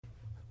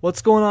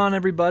What's going on,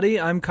 everybody?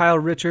 I'm Kyle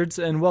Richards,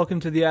 and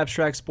welcome to the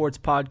Abstract Sports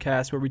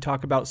Podcast, where we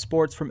talk about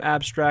sports from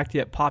abstract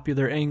yet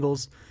popular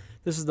angles.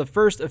 This is the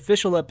first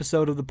official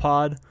episode of the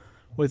pod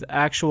with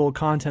actual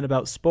content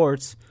about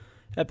sports.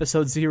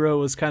 Episode 0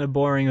 was kind of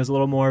boring. It was a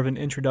little more of an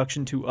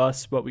introduction to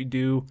us, what we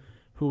do,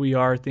 who we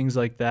are, things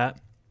like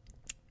that.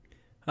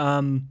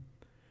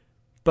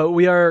 But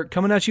we are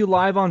coming at you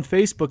live on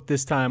Facebook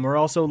this time. We're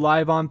also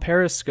live on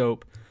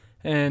Periscope.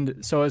 And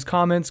so as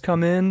comments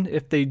come in,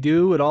 if they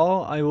do at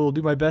all, I will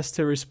do my best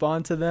to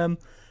respond to them.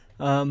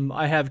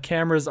 I have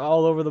cameras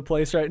all over the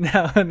place right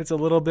now, and it's a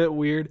little bit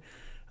weird.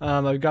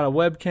 I've got a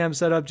webcam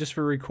set up just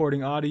for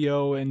recording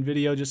audio and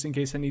video, just in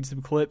case I need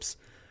some clips.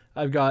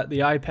 I've got the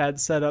iPad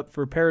set up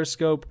for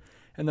Periscope,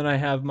 and then I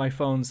have my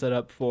phone set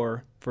up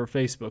for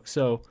Facebook.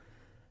 So,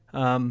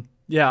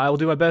 I will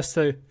do my best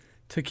to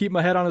keep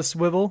my head on a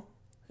swivel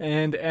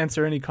and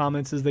answer any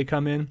comments as they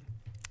come in.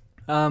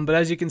 But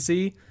as you can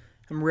see,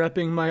 I'm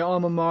repping my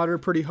alma mater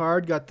pretty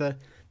hard. Got the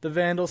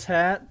Vandals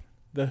hat,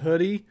 the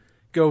hoodie,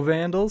 go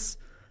Vandals.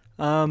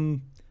 But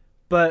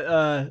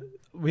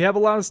we have a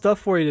lot of stuff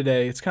for you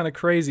today. It's kind of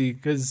crazy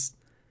because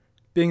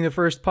being the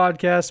first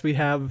podcast, we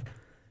have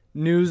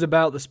news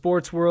about the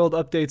sports world,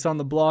 updates on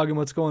the blog and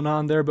what's going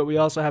on there, but we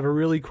also have a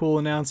really cool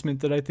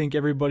announcement that I think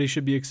everybody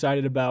should be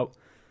excited about.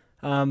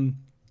 And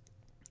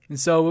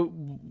so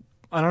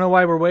I don't know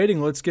why we're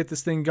waiting. Let's get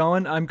this thing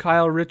going. I'm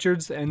Kyle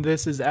Richards, and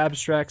this is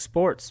Abstract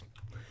Sports.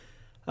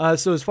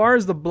 So as far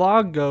as the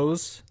blog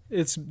goes,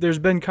 there's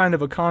been kind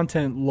of a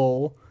content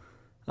lull.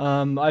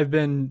 I've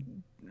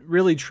been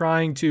really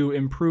trying to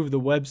improve the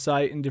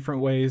website in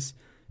different ways,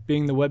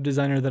 being the web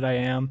designer that I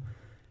am.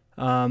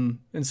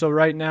 And so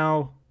right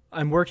now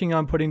I'm working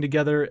on putting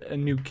together a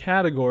new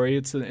category.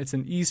 It's an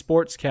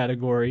esports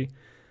category.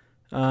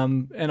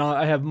 And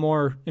I have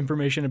more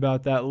information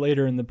about that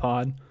later in the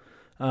pod.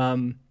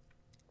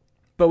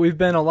 But we've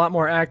been a lot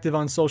more active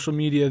on social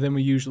media than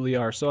we usually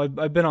are. So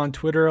I've been on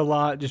Twitter a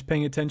lot, just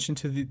paying attention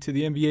to the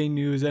NBA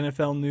news,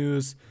 NFL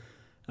news,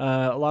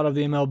 a lot of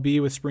the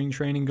MLB with spring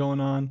training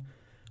going on,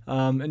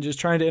 and just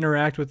trying to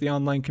interact with the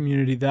online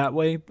community that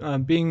way.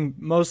 Being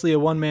mostly a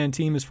one-man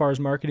team as far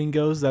as marketing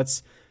goes,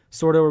 that's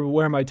sort of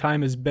where my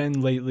time has been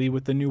lately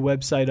with the new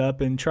website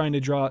up and trying to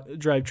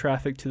drive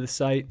traffic to the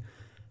site.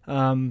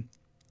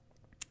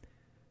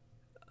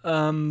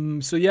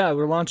 So yeah,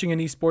 we're launching an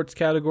esports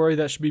category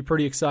that should be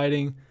pretty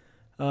exciting.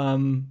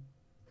 But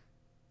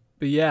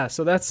yeah,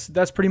 so that's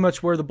pretty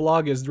much where the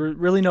blog is. There are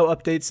really no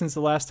updates since the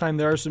last time.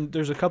 There's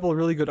a couple of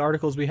really good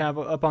articles we have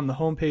up on the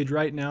homepage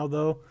right now,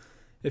 though.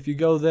 If you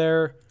go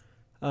there,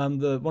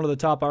 one of the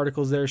top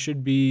articles there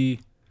should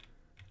be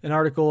an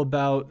article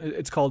about,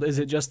 it's called "Is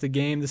It Just a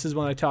Game?" This is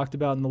one I talked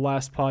about in the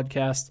last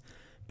podcast.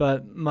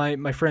 But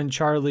my friend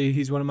Charlie,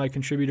 he's one of my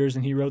contributors,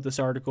 and he wrote this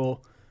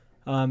article.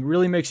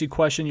 Really makes you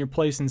question your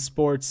place in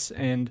sports,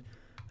 and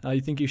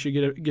you think you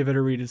should give it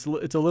a read. It's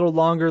a little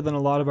longer than a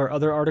lot of our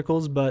other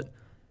articles, but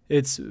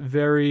it's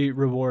very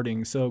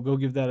rewarding. So go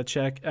give that a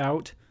check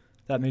out.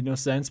 That made no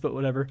sense, but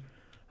whatever.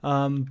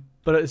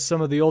 But it's some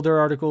of the older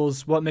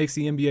articles, what makes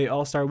the NBA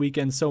All-Star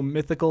Weekend so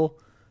mythical,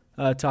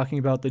 talking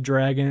about the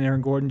Dragon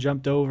Aaron Gordon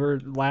jumped over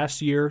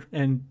last year,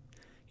 and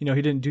he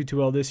didn't do too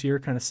well this year.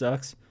 Kind of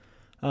sucks.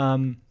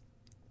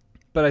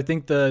 But I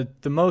think the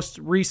most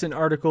recent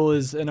article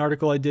is an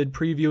article I did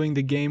previewing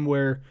the game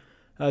where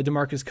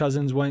DeMarcus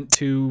Cousins went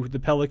to the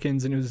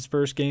Pelicans, and it was his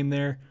first game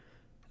there.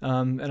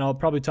 And I'll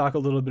probably talk a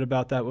little bit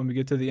about that when we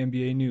get to the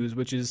NBA news,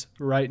 which is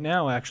right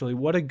now, actually.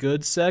 What a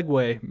good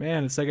segue.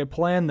 Man, it's like I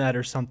planned that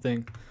or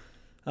something.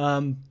 So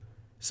in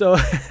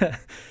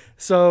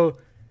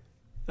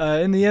the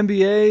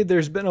NBA,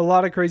 there's been a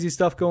lot of crazy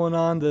stuff going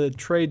on. The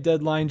trade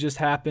deadline just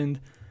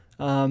happened.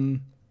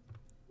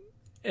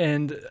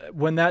 And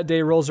when that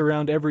day rolls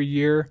around every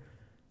year,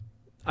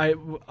 I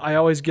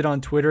always get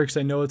on Twitter because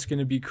I know it's going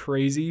to be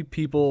crazy.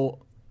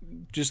 People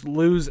just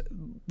lose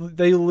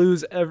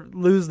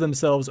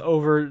themselves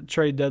over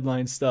trade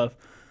deadline stuff.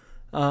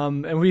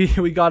 And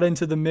we got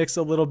into the mix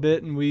a little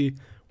bit, and we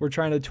were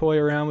trying to toy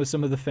around with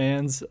some of the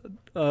fans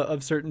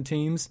of certain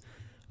teams.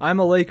 I'm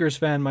a Lakers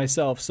fan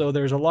myself, so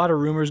there's a lot of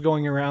rumors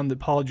going around that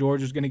Paul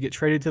George is going to get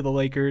traded to the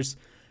Lakers.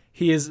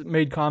 He has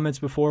made comments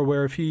before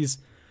where if he's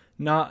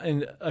not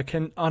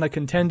on a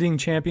contending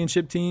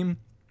championship team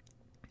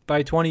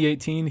by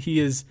 2018, he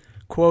is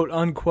quote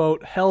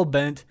unquote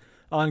hell-bent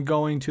on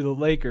going to the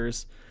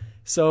Lakers.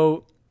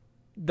 So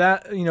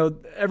that,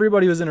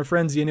 everybody was in a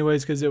frenzy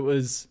anyways because it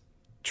was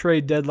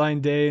trade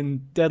deadline day,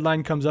 and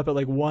deadline comes up at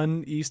like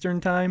 1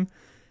 Eastern time.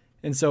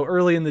 And so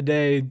early in the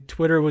day,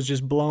 Twitter was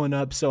just blowing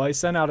up. So I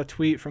sent out a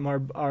tweet from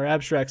our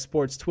Abstract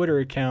Sports Twitter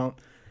account,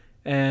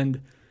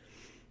 and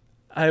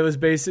it was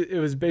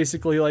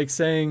basically like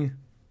saying,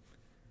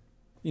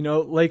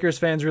 Lakers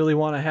fans really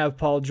want to have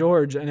Paul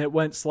George, and it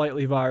went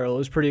slightly viral. It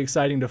was pretty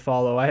exciting to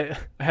follow. I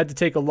had to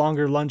take a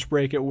longer lunch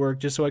break at work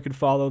just so I could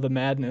follow the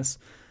madness.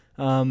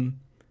 I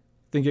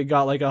think it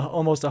got like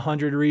almost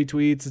 100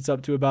 retweets. It's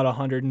up to about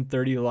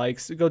 130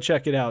 likes. Go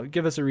check it out.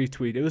 Give us a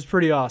retweet. It was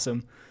pretty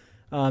awesome.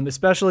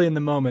 especially in the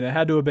moment. It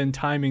had to have been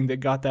timing that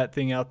got that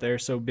thing out there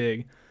so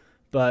big.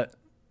 But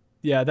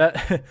yeah,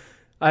 that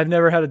I've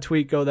never had a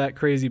tweet go that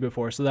crazy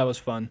before, so that was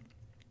fun.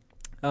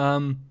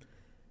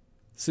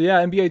 So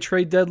yeah, NBA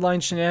trade deadline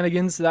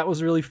shenanigans, that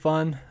was really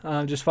fun,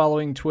 just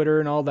following Twitter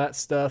and all that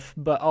stuff.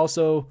 But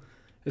also,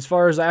 as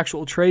far as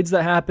actual trades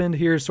that happened,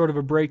 here's sort of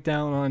a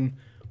breakdown on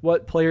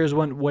what players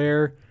went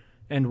where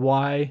and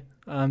why.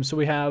 So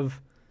we have,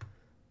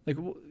 like,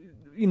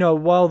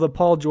 while the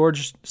Paul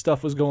George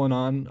stuff was going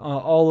on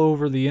all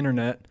over the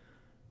internet,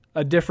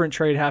 a different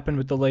trade happened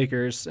with the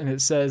Lakers, and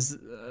it says,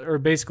 or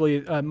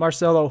basically,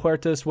 Marcelo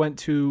Huertas went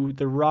to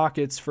the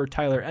Rockets for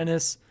Tyler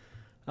Ennis,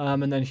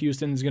 and then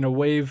Houston is going to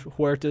waive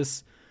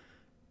Huertas.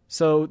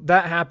 So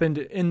that happened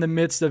in the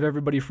midst of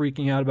everybody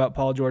freaking out about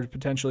Paul George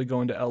potentially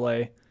going to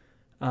LA.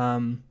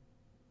 And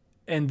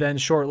then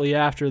shortly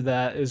after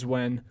that is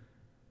when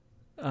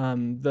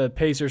the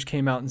Pacers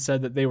came out and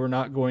said that they were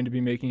not going to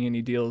be making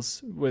any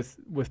deals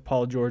with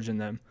Paul George in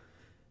them.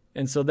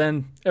 And so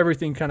then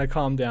everything kind of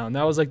calmed down.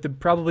 That was like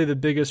probably the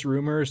biggest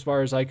rumor as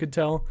far as I could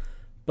tell.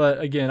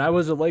 But again, I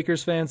was a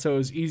Lakers fan, so it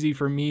was easy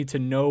for me to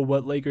know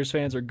what Lakers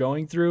fans are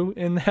going through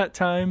in that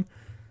time.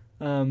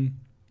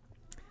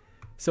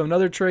 So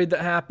another trade that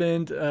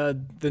happened,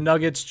 the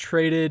Nuggets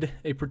traded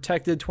a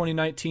protected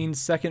 2019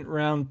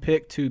 second-round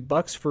pick to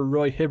Bucks for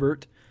Roy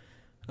Hibbert.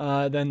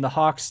 Then the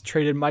Hawks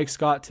traded Mike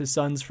Scott to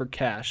Suns for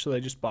cash, so they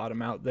just bought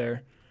him out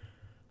there.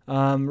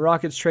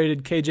 Rockets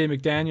traded KJ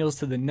McDaniels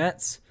to the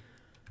Nets.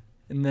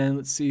 And then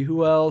let's see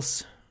who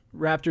else.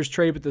 Raptors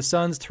trade with the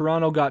Suns.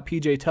 Toronto got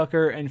PJ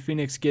Tucker, and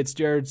Phoenix gets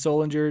Jared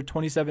Solinger,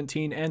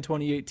 2017 and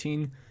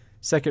 2018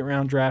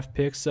 second-round draft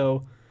picks.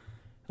 So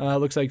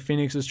looks like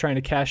Phoenix is trying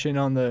to cash in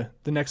on the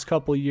next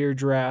couple year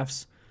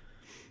drafts.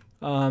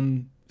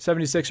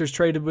 76ers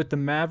traded with the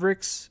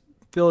Mavericks.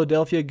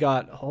 Philadelphia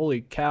got,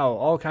 holy cow,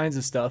 all kinds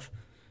of stuff.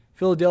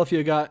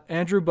 Philadelphia got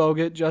Andrew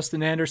Bogut,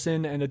 Justin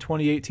Anderson, and a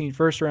 2018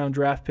 first-round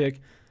draft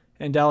pick,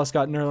 and Dallas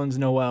got Nerlens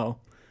Noel.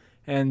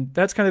 And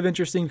that's kind of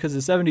interesting because the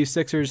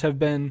 76ers have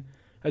been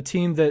a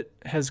team that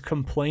has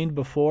complained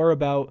before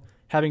about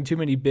having too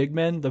many big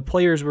men. The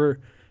players they're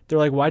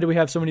like, why do we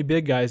have so many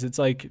big guys? It's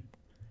like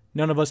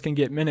none of us can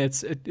get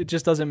minutes. It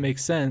just doesn't make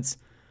sense.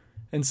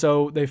 And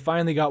so they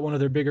finally got one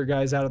of their bigger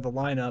guys out of the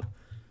lineup.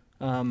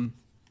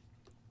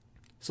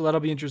 So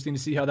that'll be interesting to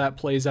see how that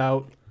plays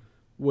out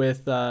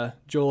with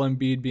Joel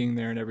Embiid being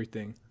there and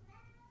everything.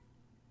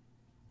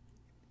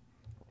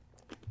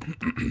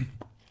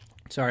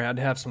 Sorry, I had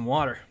to have some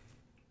water.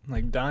 I'm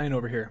like dying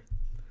over here.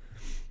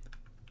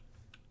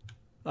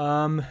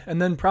 And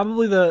then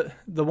probably the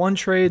one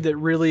trade that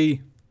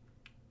really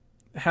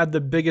had the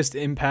biggest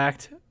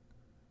impact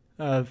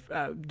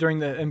during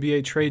the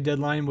NBA trade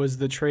deadline was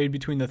the trade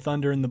between the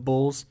Thunder and the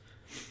Bulls.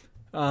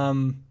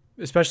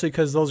 Especially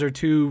because those are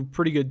two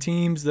pretty good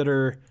teams that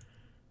are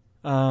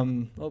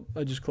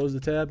I just closed the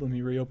tab. Let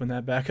me reopen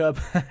that back up.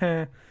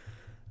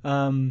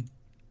 But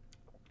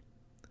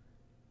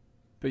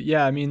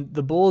yeah, I mean,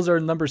 the Bulls are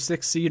number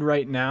 6 seed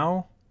right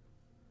now.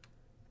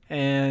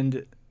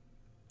 And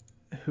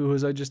who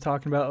was I just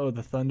talking about? Oh,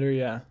 the Thunder,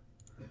 yeah.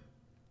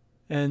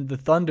 And the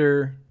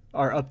Thunder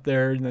are up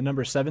there in the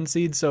number 7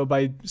 seed. So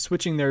by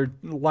switching their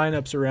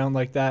lineups around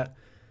like that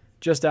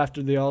just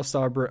after the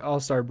All-Star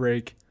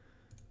break,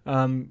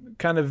 kind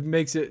of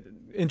makes it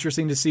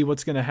interesting to see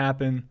what's going to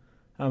happen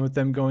with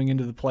them going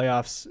into the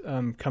playoffs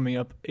coming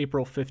up.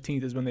 April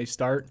 15th is when they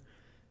start.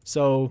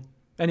 So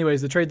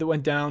anyways, the trade that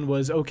went down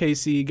was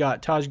OKC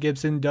got Taj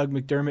Gibson, Doug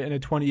McDermott, and a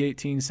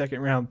 2018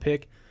 second-round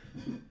pick.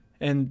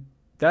 And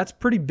that's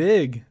pretty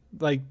big.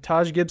 Like,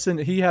 Taj Gibson,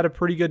 he had a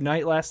pretty good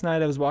night last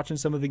night. I was watching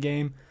some of the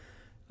game.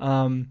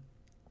 I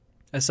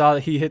saw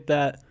that he hit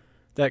that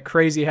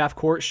crazy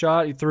half-court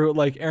shot. He threw it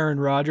like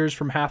Aaron Rodgers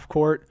from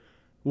half-court,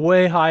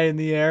 way high in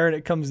the air, and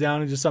it comes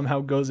down and just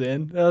somehow goes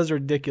in. That was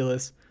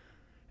ridiculous.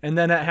 And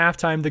then at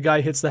halftime, the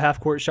guy hits the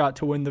half-court shot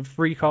to win the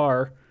free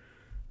car.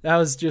 That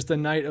was just a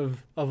night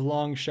of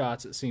long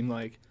shots, it seemed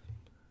like.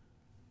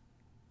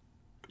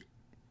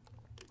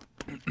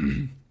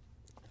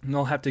 And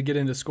I'll have to get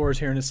into scores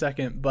here in a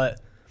second. But,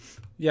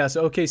 yeah,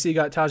 so OKC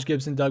got Taj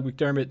Gibson, Doug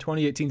McDermott,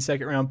 2018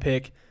 second-round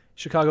pick.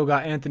 Chicago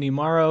got Anthony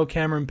Morrow,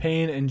 Cameron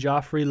Payne, and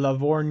Joffrey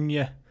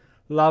Lavergne.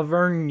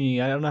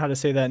 I don't know how to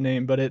say that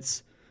name, but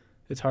it's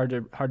hard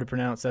to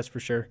pronounce, that's for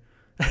sure.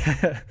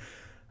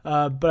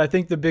 But I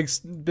think the big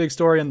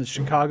story on the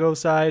Chicago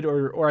side,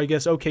 or I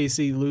guess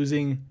OKC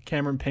losing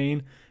Cameron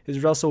Payne,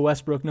 is Russell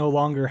Westbrook no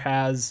longer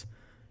has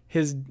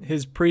his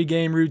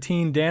pregame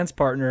routine dance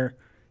partner.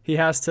 He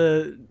has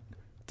to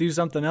do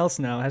something else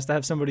now. Has to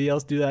have somebody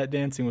else do that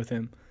dancing with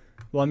him.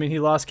 Well, I mean, he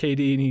lost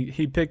KD, and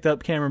he picked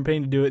up Cameron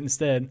Payne to do it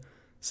instead.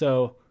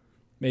 So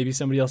maybe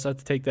somebody else has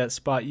to take that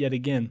spot yet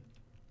again.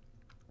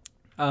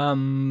 I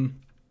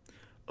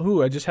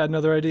just had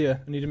another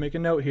idea. I need to make a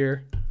note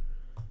here.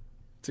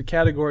 It's a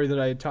category that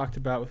I had talked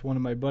about with one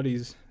of my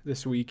buddies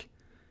this week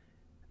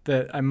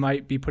that I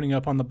might be putting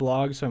up on the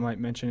blog, so I might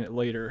mention it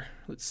later.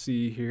 Let's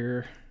see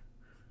here.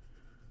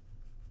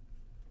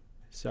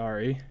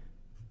 Sorry.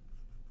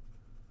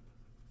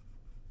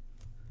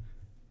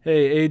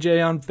 Hey,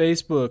 AJ on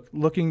Facebook.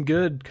 Looking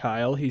good,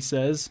 Kyle, he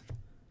says.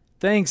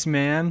 Thanks,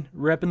 man.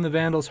 Repping the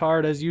Vandals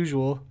hard as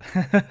usual.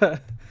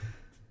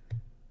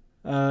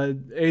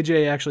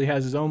 AJ actually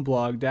has his own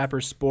blog, Dapper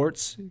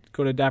Sports.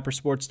 Go to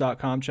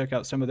dappersports.com, check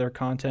out some of their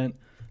content.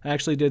 I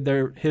actually did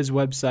his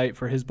website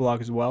for his blog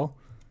as well.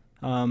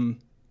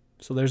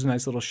 So there's a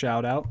nice little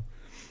shout out.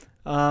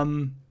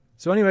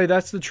 So anyway,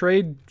 that's the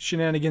trade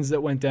shenanigans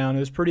that went down. It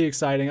was pretty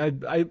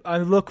exciting. I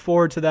look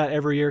forward to that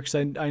every year because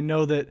I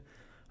know that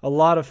a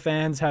lot of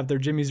fans have their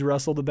jimmies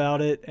rustled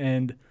about it,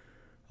 and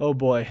oh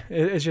boy,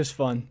 it's just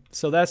fun.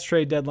 So that's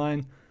trade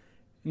deadline.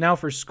 Now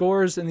for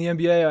scores in the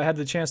NBA, I had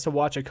the chance to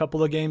watch a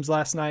couple of games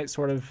last night,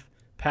 sort of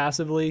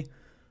passively.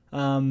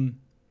 Let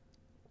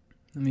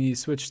me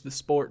switch the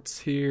sports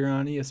here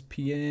on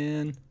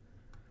ESPN.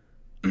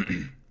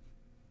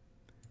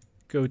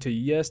 Go to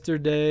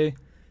yesterday.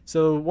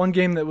 So one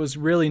game that was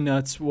really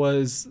nuts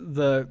was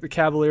the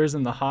Cavaliers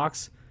and the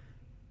Hawks.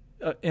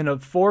 In a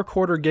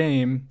four-quarter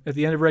game, at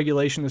the end of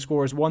regulation, the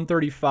score is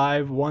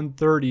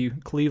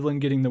 135-130,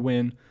 Cleveland getting the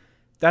win.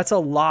 That's a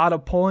lot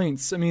of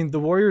points. I mean, the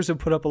Warriors have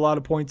put up a lot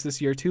of points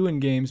this year too in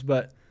games,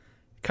 but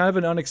kind of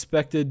an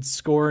unexpected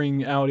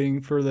scoring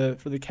outing for the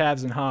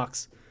Cavs and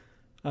Hawks.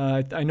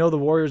 I know the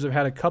Warriors have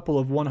had a couple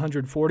of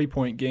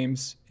 140-point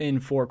games in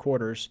four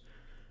quarters.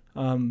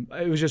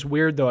 It was just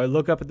weird, though. I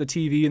look up at the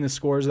TV and the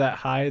score's that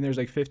high, and there's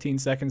like 15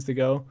 seconds to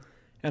go,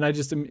 and I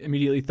just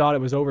immediately thought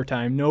it was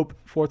overtime. Nope,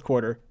 fourth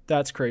quarter.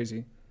 That's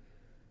crazy.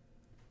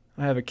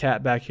 I have a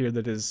cat back here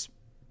that is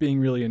being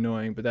really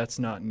annoying, but that's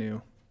not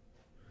new.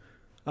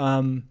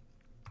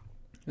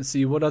 Let's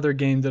see, what other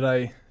game did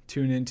I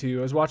tune into?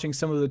 I was watching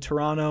some of the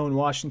Toronto and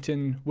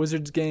Washington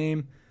Wizards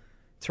game.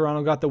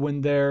 Toronto got the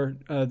win there.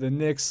 The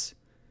Knicks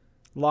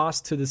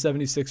lost to the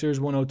 76ers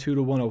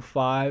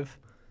 102-105.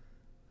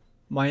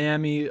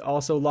 Miami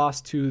also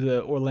lost to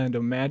the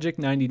Orlando Magic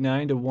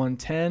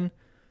 99-110.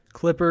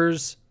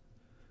 Clippers.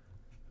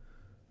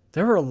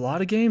 There were a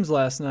lot of games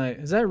last night.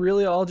 Is that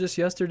really all just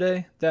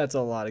yesterday? That's a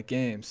lot of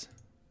games.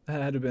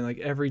 That had to have been like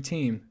every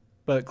team.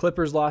 But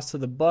Clippers lost to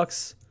the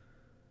Bucks.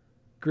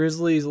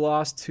 Grizzlies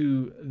lost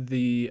to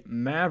the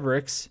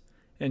Mavericks.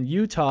 And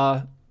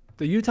Utah,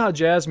 the Utah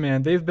Jazz,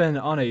 man, they've been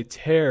on a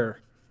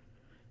tear.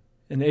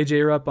 And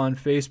AJ Rupp on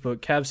Facebook,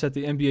 Cavs set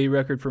the NBA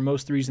record for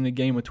most threes in the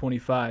game with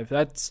 25.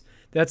 That's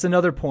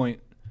another point.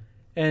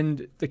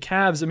 And the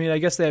Cavs, I mean, I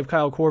guess they have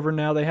Kyle Korver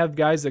now. They have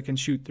guys that can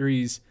shoot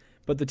threes.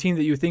 But the team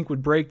that you think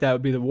would break that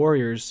would be the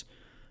Warriors.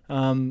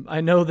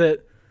 I know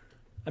that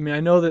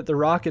the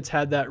Rockets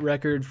had that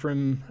record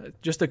from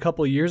just a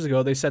couple of years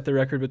ago. They set the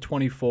record with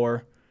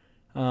 24.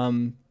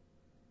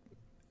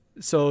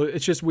 So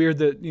it's just weird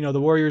that,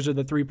 the Warriors are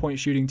the three-point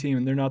shooting team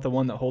and they're not the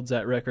one that holds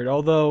that record.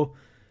 Although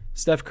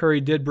Steph Curry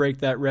did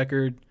break that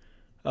record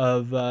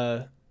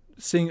of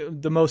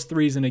seeing the most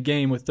threes in a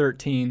game with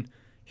 13.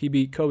 He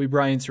beat Kobe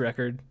Bryant's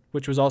record,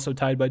 which was also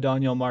tied by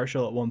Donyell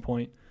Marshall at one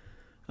point.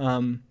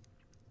 I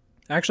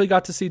actually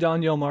got to see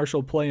Donyell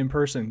Marshall play in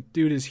person.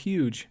 Dude is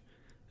huge.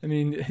 I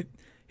mean,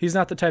 he's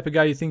not the type of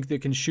guy you think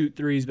that can shoot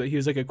threes, but he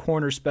was like a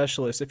corner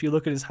specialist. If you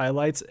look at his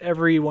highlights,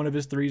 every one of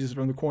his threes is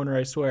from the corner,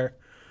 I swear.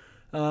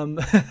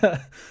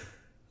 Other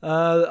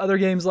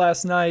games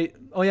last night.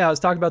 Oh, yeah, I was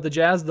talking about the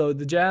Jazz, though.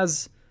 The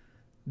Jazz,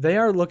 they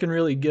are looking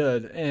really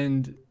good.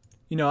 And,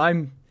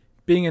 I'm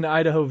being an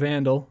Idaho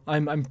Vandal.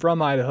 I'm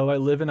from Idaho. I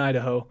live in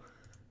Idaho.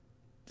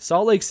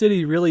 Salt Lake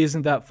City really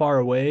isn't that far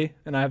away,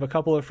 and I have a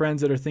couple of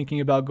friends that are thinking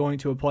about going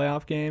to a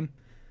playoff game.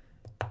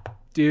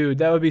 Dude,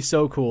 that would be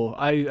so cool.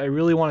 I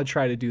really want to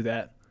try to do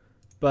that,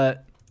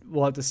 but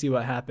we'll have to see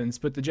what happens.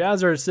 But the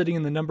Jazz are sitting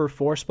in the number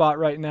 4 spot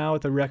right now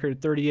with a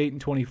record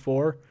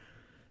 38-24.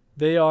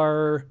 They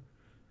are,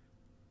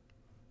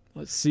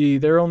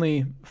 they're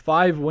only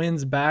 5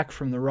 wins back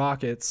from the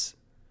Rockets.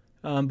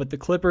 But the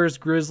Clippers,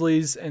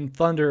 Grizzlies, and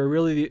Thunder are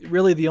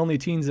really the only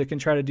teams that can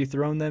try to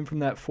dethrone them from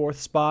that 4th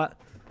spot.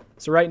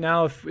 So right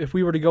now, if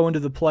we were to go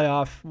into the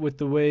playoff with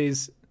the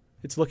ways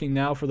it's looking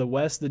now for the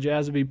West, the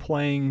Jazz would be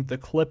playing the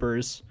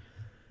Clippers.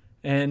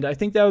 And I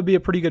think that would be a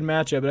pretty good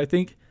matchup. But I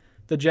think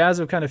the Jazz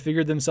have kind of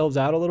figured themselves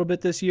out a little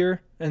bit this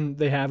year, and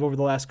they have over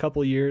the last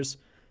couple of years.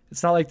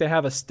 It's not like they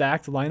have a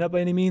stacked lineup by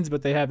any means,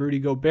 but they have Rudy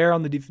Gobert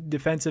on the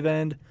defensive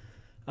end.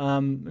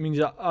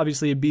 He's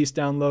obviously a beast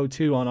down low,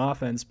 too, on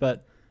offense.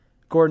 But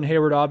Gordon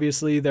Hayward,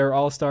 obviously, their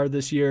all-star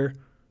this year.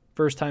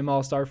 First-time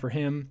all-star for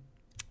him.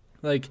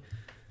 I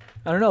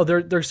don't know.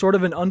 They're sort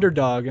of an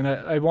underdog, and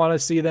I want to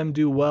see them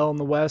do well in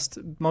the West,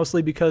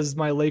 mostly because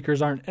my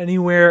Lakers aren't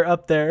anywhere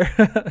up there.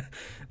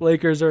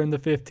 Lakers are in the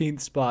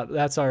 15th spot.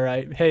 That's all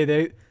right. Hey,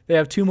 they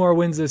have 2 more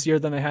wins this year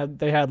than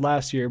they had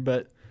last year,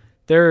 but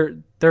their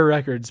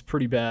record's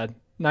pretty bad.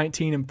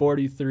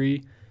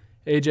 19-43.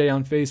 AJ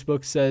on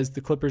Facebook says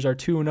the Clippers are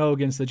 2-0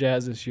 against the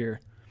Jazz this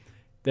year.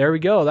 There we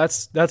go.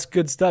 That's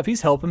good stuff.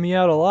 He's helping me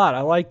out a lot.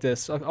 I like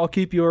this. I'll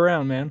keep you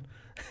around, man.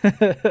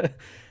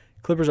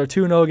 Clippers are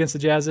 2-0 against the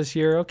Jazz this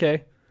year.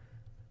 Okay.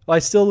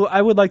 Well,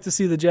 I would like to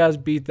see the Jazz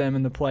beat them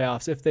in the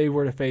playoffs if they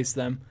were to face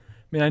them.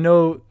 I mean, I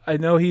know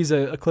he's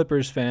a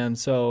Clippers fan,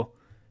 so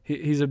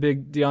he's a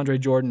big DeAndre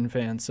Jordan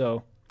fan.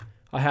 So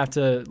I have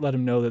to let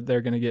them know that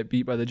they're going to get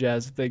beat by the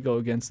Jazz if they go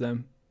against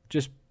them,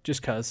 just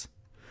cause.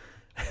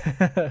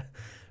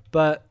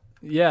 But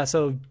yeah,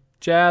 so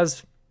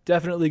Jazz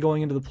definitely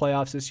going into the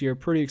playoffs this year.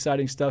 Pretty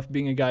exciting stuff.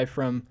 Being a guy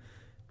from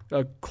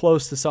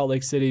close to Salt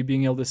Lake City,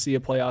 being able to see a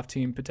playoff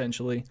team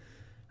potentially.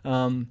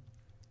 And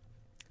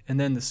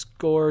then the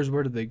scores,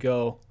 where did they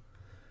go?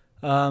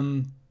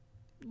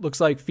 Looks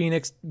like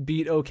Phoenix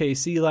beat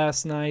OKC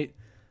last night.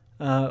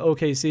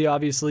 OKC,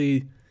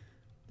 obviously,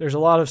 there's a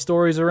lot of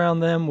stories around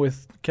them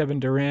with Kevin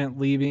Durant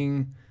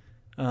leaving.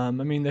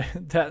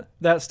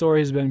 That story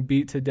has been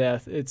beat to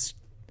death.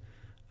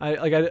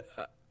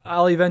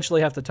 I'll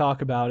eventually have to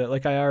talk about it,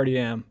 like I already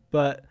am.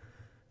 But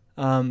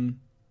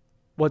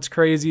what's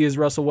crazy is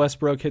Russell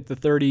Westbrook hit the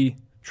 30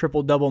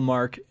 triple-double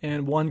mark,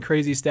 and one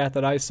crazy stat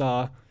that I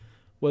saw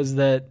was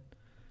that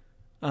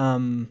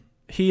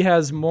he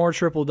has more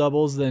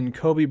triple-doubles than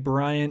Kobe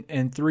Bryant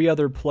and 3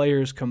 other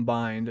players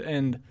combined.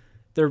 And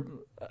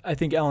I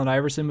think Allen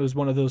Iverson was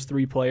one of those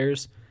 3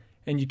 players,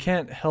 and you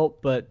can't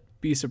help but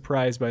be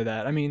surprised by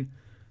that. I mean,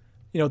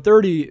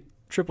 30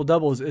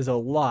 triple-doubles is a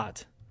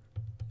lot.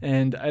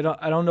 And I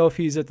don't know if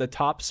he's at the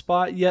top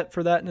spot yet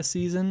for that in a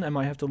season. I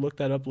might have to look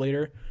that up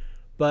later.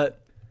 But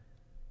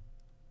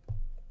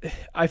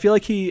I feel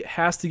like he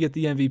has to get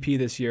the MVP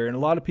this year. And a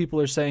lot of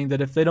people are saying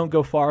that if they don't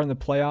go far in the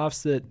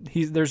playoffs, that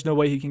there's no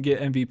way he can get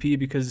MVP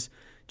because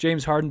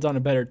James Harden's on a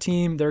better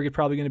team. They're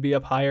probably going to be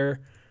up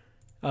higher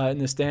in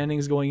the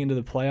standings going into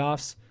the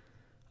playoffs.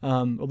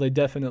 Well, they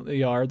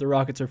definitely are. The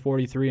Rockets are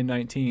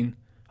 43-19,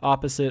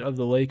 opposite of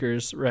the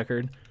Lakers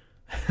record.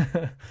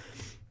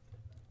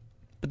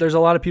 But there's a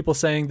lot of people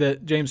saying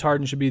that James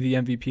Harden should be the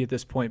MVP at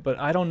this point. But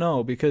I don't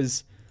know,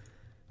 because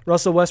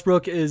Russell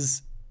Westbrook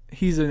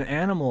he's an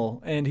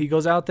animal, and he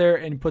goes out there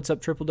and puts up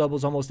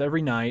triple-doubles almost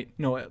every night,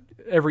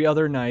 every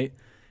other night.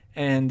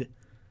 And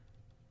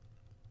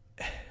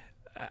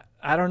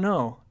I don't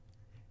know.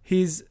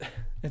 It's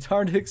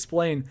hard to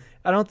explain.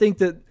 I don't think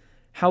that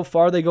how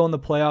far they go in the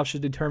playoffs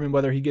should determine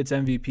whether he gets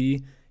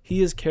MVP.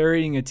 He is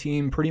carrying a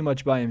team pretty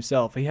much by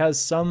himself. He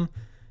has some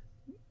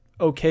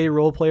okay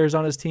role players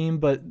on his team,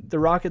 but the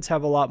Rockets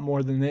have a lot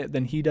more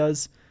than he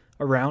does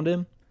around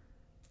him.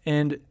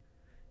 And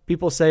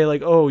people say,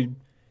 like, oh,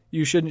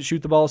 you shouldn't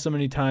shoot the ball so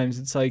many times.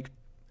 It's like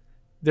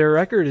their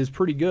record is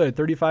pretty good,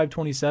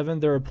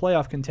 35-27. They're a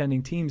playoff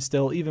contending team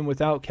still, even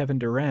without Kevin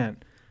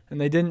Durant. And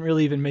they didn't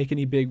really even make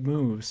any big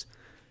moves.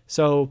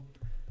 So,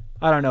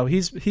 I don't know.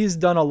 He's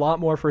done a lot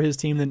more for his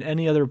team than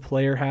any other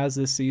player has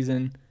this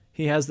season.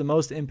 He has the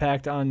most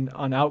impact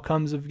on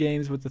outcomes of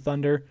games with the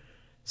Thunder.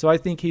 So I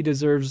think he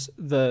deserves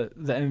the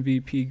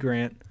MVP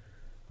grant.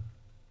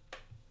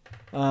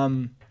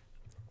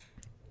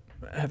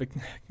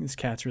 This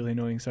cat's really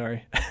annoying,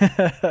 sorry.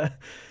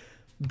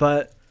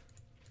 But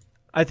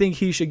I think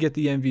he should get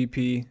the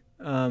MVP.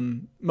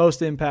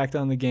 Most impact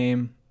on the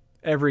game.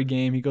 Every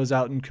game he goes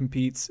out and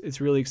competes.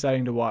 It's really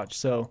exciting to watch.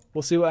 So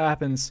we'll see what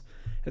happens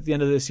at the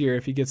end of this year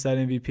if he gets that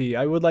MVP.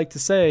 I would like to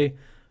say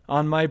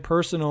on my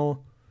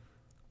personal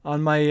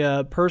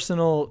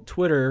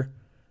Twitter,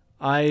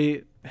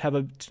 I have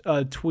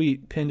a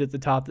tweet pinned at the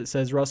top that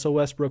says Russell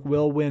Westbrook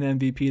will win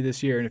MVP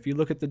this year. And if you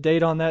look at the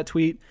date on that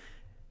tweet,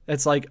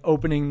 that's like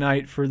opening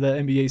night for the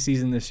NBA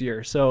season this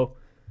year. So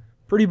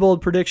pretty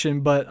bold prediction,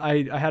 but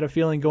I had a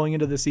feeling going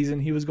into the season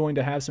he was going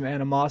to have some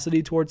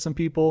animosity towards some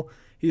people.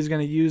 He was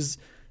going to use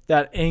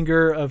that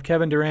anger of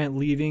Kevin Durant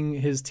leaving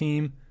his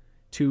team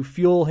to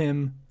fuel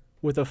him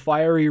with a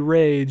fiery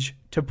rage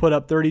to put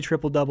up 30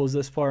 triple-doubles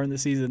this far in the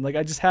season. Like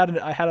I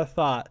had a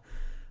thought.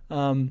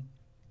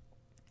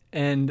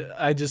 And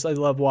I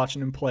love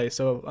watching him play,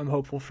 so I'm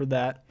hopeful for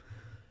that.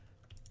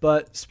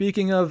 But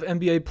speaking of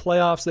NBA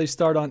playoffs, they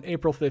start on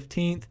April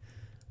 15th.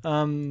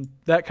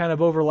 That kind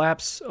of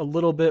overlaps a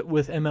little bit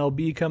with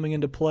MLB coming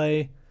into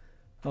play.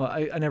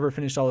 I never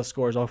finished all the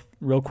scores.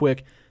 Real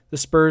quick. The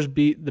Spurs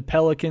beat the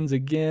Pelicans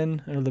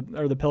again,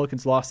 or the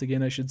Pelicans lost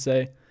again, I should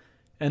say.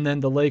 And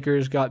then the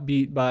Lakers got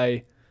beat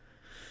by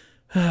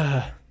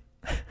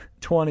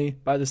 20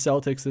 by the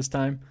Celtics this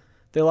time.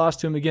 They lost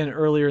to them again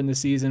earlier in the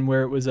season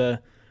where it was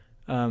a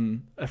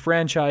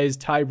franchise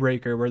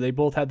tiebreaker where they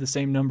both had the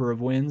same number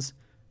of wins,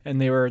 and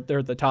they're at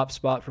the top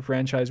spot for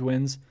franchise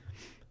wins.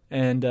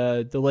 And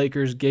the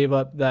Lakers gave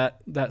up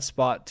that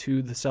spot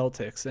to the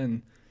Celtics,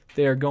 and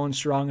they are going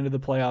strong into the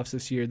playoffs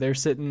this year. They're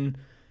sitting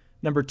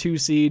number 2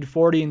 seed,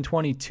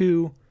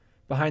 40-22,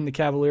 behind the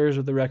Cavaliers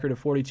with a record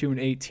of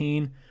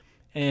 42-18.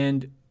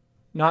 And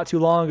not too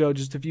long ago,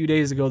 just a few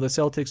days ago, the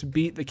Celtics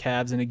beat the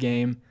Cavs in a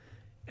game,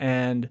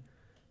 and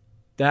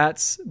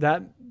that's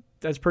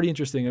pretty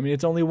interesting. I mean,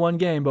 it's only one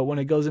game, but when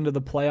it goes into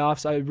the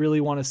playoffs, I really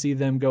want to see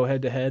them go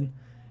head-to-head.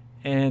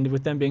 And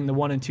with them being the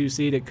 1 and 2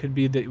 seed, it could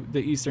be the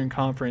Eastern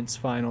Conference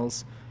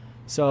Finals.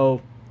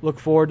 So look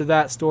forward to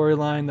that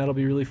storyline. That'll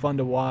be really fun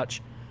to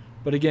watch.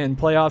 But again,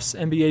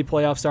 NBA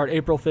playoffs start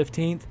April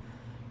 15th.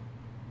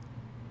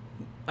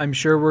 I'm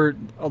sure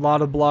a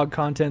lot of blog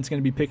content's going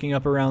to be picking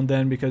up around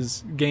then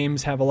because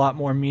games have a lot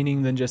more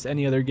meaning than just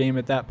any other game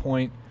at that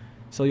point.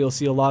 So you'll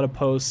see a lot of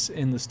posts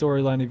in the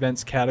storyline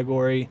events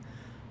category.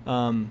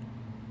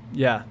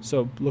 yeah,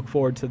 so look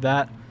forward to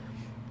that.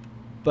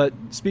 But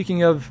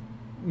speaking of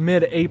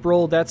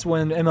mid-April, that's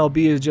when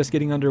MLB is just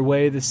getting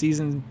underway. The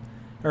season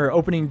or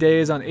opening day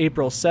is on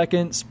April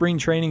 2nd. Spring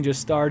training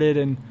just started,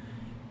 and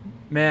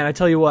man, I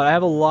tell you what, I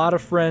have a lot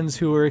of friends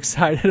who are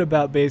excited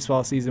about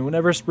baseball season.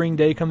 Whenever spring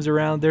day comes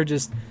around, they're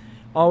just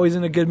always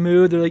in a good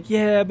mood. They're like,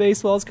 yeah,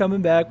 baseball's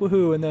coming back,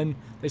 woohoo, and then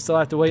they still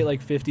have to wait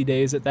like 50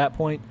 days at that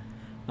point.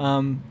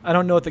 I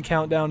don't know what the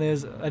countdown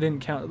is. I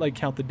didn't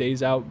count the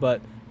days out,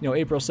 but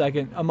April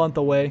 2nd, a month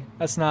away.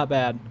 That's not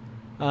bad.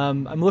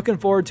 I'm looking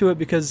forward to it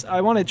because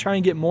I want to try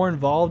and get more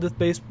involved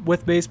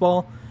with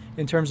baseball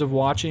in terms of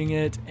watching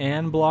it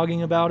and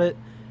blogging about it.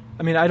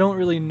 I mean, I don't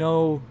really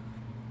know,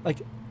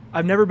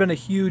 I've never been a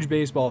huge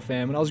baseball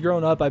fan. When I was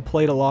growing up, I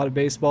played a lot of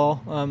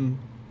baseball.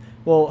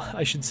 Well,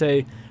 I should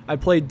say I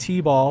played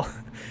t-ball,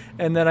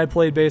 and then I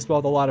played baseball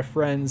with a lot of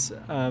friends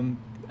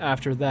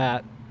after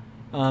that.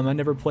 I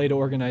never played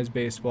organized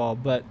baseball,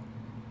 but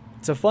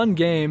it's a fun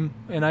game,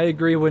 and I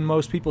agree when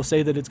most people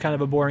say that it's kind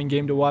of a boring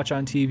game to watch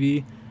on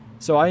TV.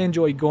 So I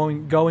enjoy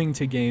going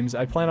to games.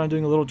 I plan on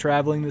doing a little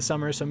traveling this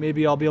summer, so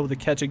maybe I'll be able to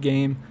catch a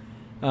game.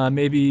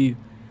 Maybe,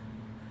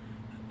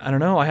 I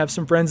don't know, I have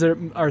some friends that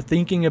are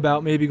thinking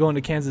about maybe going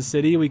to Kansas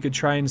City. We could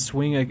try and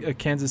swing a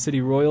Kansas City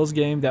Royals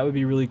game. That would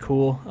be really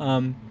cool.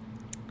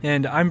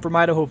 And I'm from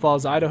Idaho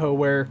Falls, Idaho,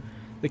 where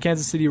the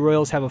Kansas City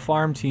Royals have a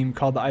farm team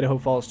called the Idaho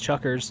Falls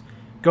Chuckers.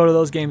 Go to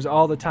those games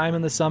all the time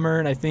in the summer,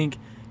 and I think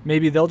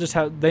maybe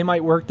they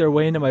might work their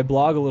way into my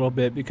blog a little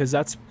bit, because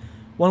that's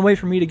one way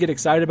for me to get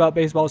excited about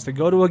baseball is to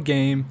go to a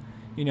game,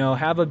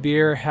 have a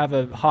beer, have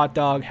a hot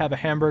dog, have a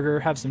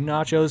hamburger, have some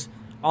nachos,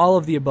 all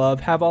of the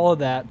above, have all of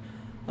that.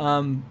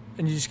 And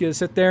you just get to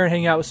sit there and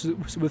hang out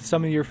with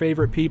some of your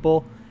favorite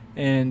people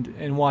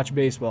and watch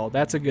baseball.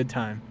 That's a good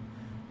time.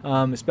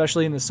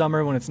 Especially in the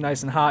summer when it's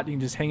nice and hot, you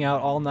can just hang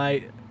out all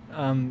night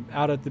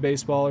out at the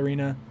baseball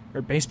arena.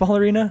 Or baseball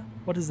arena?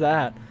 What is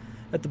that?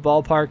 At the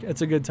ballpark.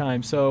 It's a good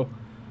time. So,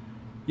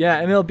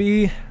 yeah,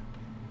 MLB,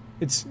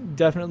 it's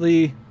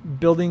definitely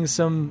building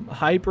some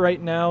hype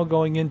right now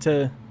going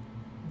into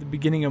the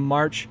beginning of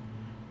March.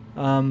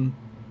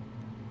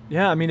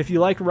 Yeah, I mean, if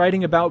you like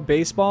writing about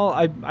baseball,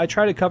 I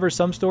try to cover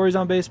some stories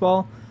on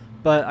baseball,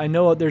 but I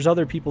know there's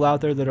other people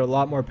out there that are a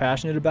lot more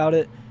passionate about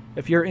it.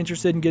 If you're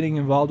interested in getting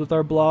involved with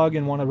our blog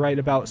and want to write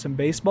about some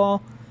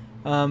baseball,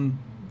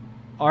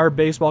 our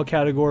baseball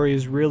category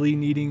is really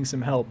needing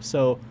some help.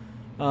 So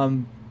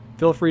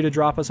feel free to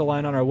drop us a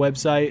line on our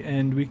website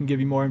and we can give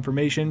you more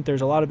information.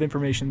 There's a lot of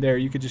information there.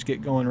 You could just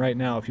get going right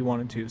now if you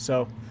wanted to.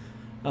 So,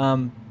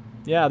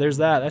 yeah, there's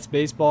that. That's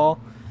baseball.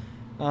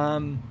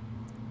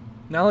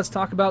 Now let's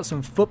talk about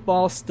some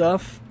football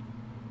stuff.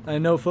 I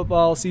know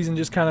football season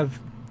just kind of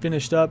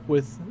finished up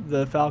with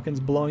the Falcons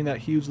blowing that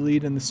huge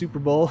lead in the Super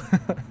Bowl.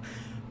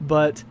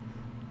 But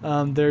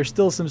there's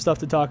still some stuff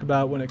to talk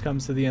about when it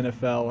comes to the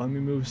NFL. Let me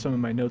move some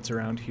of my notes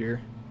around here.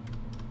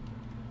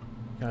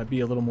 Gotta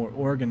be a little more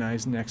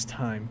organized next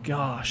time.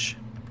 Gosh.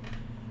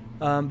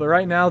 But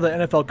right now the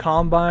NFL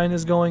Combine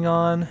is going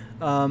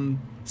on.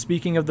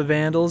 Speaking of the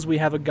Vandals, we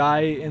have a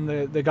guy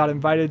that got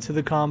invited to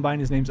the Combine.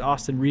 His name's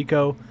Austin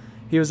Rico.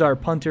 He was our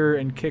punter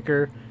and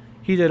kicker.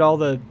 He did all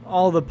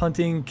the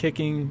punting,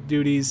 kicking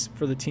duties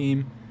for the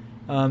team.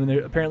 And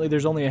apparently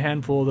there's only a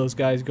handful of those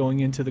guys going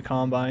into the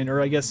Combine,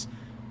 or I guess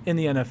in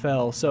the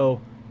NFL.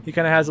 So he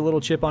kind of has a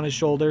little chip on his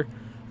shoulder.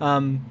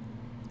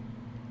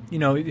 He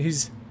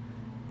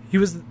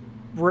was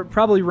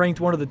probably ranked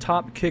one of the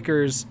top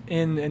kickers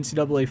in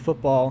NCAA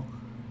football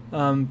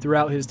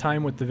throughout his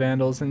time with the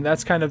Vandals, and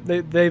that's kind of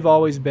they've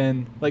always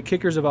been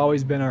kickers have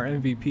always been our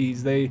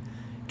MVPs. They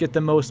get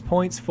the most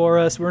points for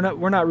us. We're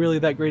not really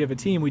that great of a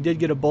team. We did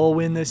get a bowl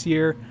win this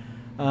year,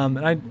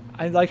 and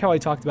I like how I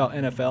talked about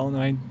NFL and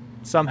I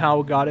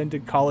somehow got into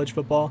college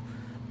football,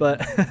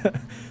 but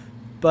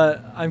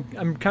but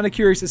I'm kind of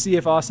curious to see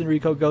if Austin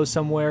Rico goes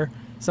somewhere.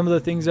 Some of the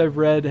things I've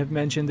read have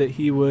mentioned that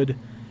he would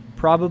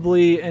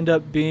probably end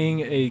up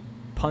being a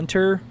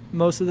punter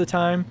most of the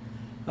time.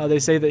 They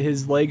say that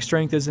his leg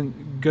strength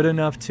isn't good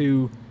enough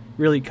to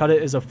really cut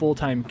it as a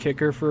full-time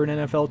kicker for an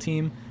NFL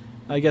team.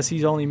 I guess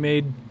he's only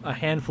made a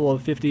handful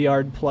of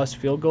 50-yard plus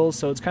field goals,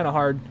 so it's kind of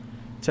hard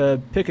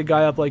to pick a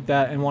guy up like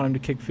that and want him to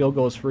kick field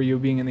goals for you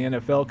being in the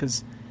NFL,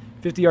 because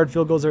 50-yard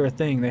field goals are a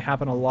thing. They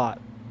happen a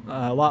lot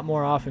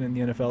more often in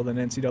the NFL than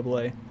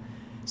NCAA.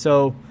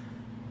 So,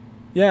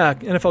 yeah,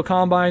 NFL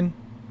Combine.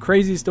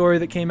 Crazy story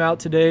that came out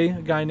today.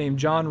 A guy named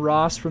John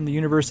Ross from the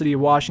University of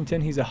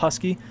Washington. He's a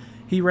Husky.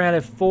 He ran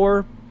a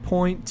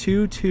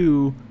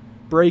 4.22,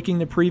 breaking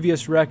the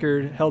previous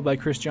record held by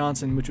Chris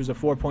Johnson, which was a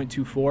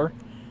 4.24.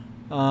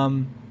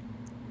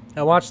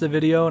 I watched the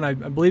video, and I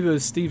believe it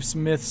was Steve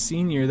Smith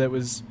Sr. that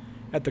was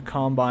at the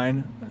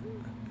Combine.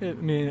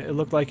 It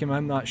looked like him.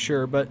 I'm not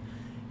sure, but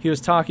he was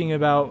talking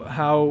about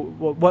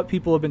what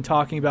people have been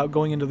talking about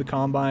going into the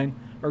Combine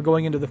or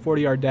going into the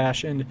 40-yard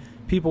dash, and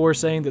people were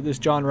saying that this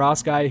John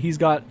Ross guy, he's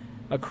got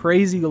a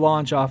crazy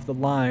launch off the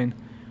line,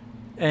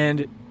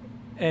 and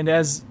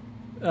as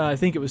I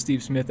think it was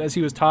Steve Smith, as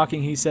he was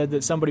talking, he said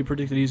that somebody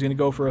predicted he was going to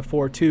go for a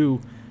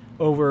 4.2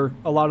 over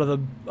a lot of the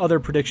other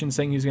predictions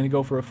saying he was going to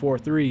go for a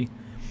 4.3.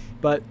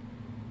 But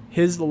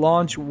his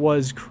launch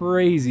was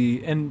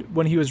crazy, and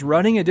when he was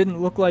running, it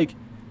didn't look like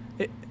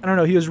I don't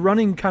know, he was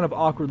running kind of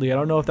awkwardly. I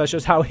don't know if that's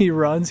just how he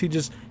runs.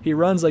 He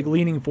runs like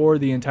leaning forward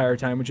the entire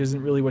time, which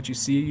isn't really what you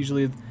see.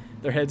 Usually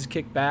their heads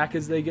kick back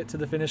as they get to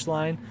the finish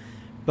line.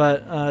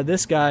 But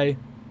this guy,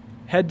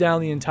 head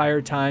down the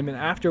entire time, and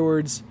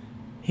afterwards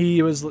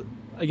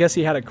I guess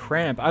he had a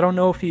cramp. I don't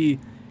know if he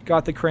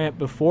got the cramp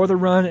before the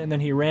run and then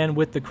he ran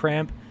with the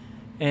cramp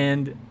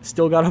and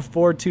still got a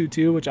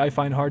 4.22, which I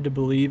find hard to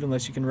believe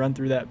unless you can run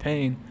through that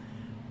pain.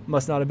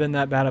 Must not have been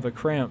that bad of a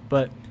cramp.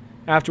 But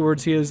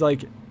afterwards he was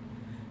like,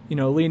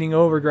 leaning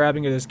over,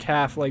 grabbing at his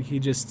calf like he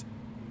just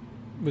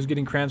was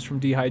getting cramps from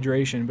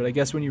dehydration. But I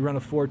guess when you run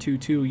a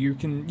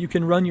 4.22, you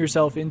can run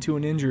yourself into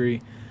an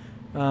injury.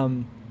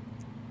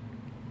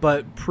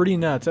 But pretty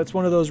nuts. That's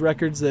one of those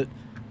records that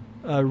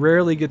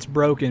rarely gets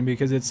broken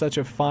because it's such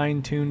a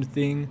fine-tuned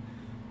thing.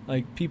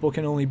 Like, people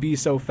can only be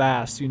so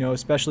fast,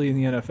 especially in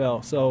the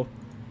NFL. So,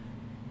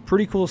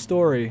 pretty cool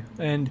story.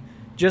 And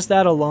just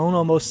that alone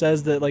almost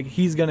says that, like,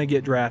 he's going to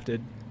get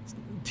drafted.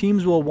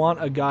 Teams will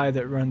want a guy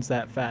that runs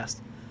that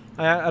fast.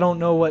 I don't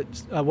know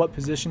what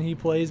position he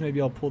plays. Maybe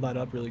I'll pull that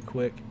up really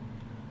quick.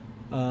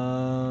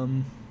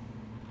 John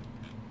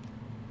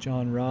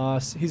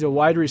Ross. He's a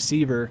wide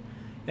receiver.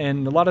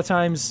 And a lot of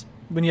times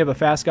when you have a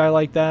fast guy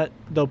like that,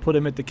 they'll put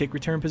him at the kick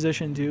return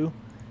position too.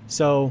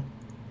 So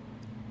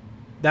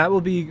that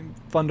will be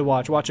fun to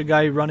watch. Watch a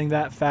guy running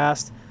that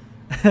fast.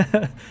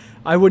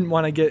 I wouldn't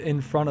want to get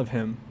in front of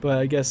him, but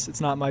I guess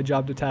it's not my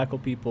job to tackle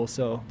people,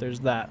 so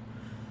there's that.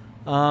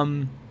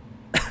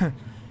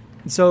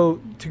 So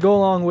to go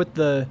along with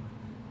the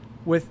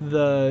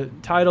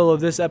title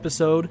of this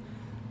episode,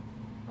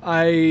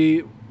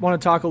 I want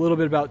to talk a little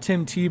bit about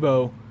Tim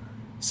Tebow.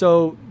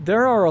 So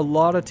there are a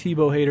lot of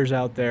Tebow haters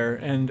out there,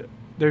 and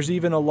there's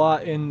even a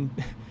lot in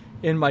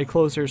my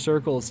closer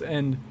circles,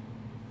 and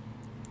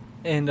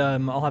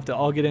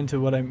I'll get into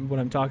what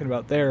I'm talking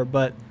about there.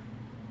 But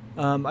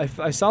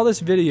I saw this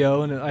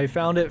video, and I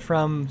found it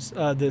from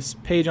this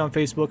page on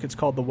Facebook. It's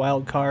called The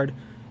Wild Card.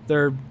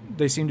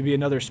 They seem to be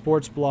another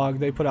sports blog.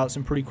 They put out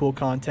some pretty cool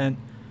content.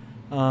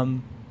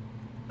 I'm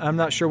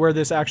not sure where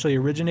this actually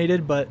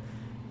originated, but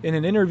in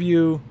an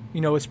interview,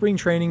 with spring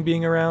training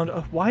being around,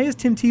 why is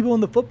Tim Tebow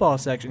in the football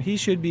section? He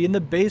should be in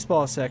the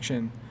baseball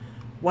section.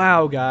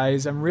 Wow,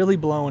 guys, I'm really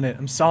blowing it.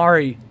 I'm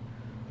sorry.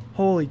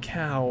 Holy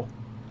cow.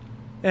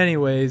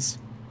 Anyways,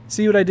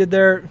 see what I did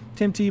there?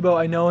 Tim Tebow,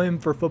 I know him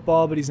for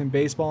football, but he's in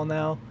baseball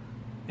now.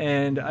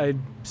 And I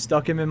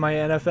stuck him in my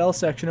NFL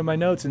section of my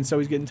notes, and so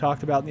he's getting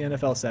talked about in the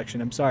NFL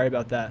section. I'm sorry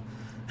about that.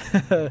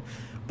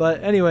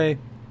 But anyway,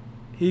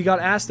 he got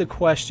asked a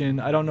question.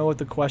 I don't know what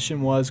the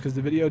question was because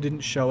the video didn't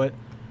show it.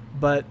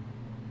 But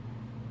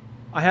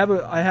I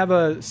have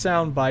a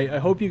sound bite. I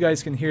hope you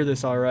guys can hear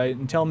this all right,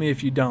 and tell me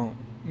if you don't.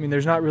 I mean,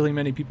 there's not really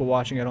many people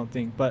watching, I don't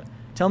think. But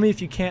tell me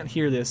if you can't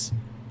hear this.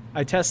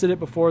 I tested it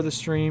before the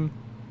stream,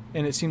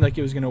 and it seemed like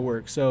it was going to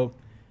work. So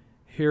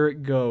here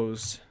it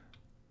goes.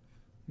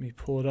 Let me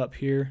pull it up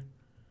here.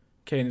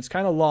 Okay, and it's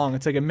kind of long.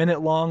 It's like a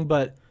minute long,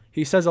 but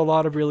he says a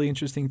lot of really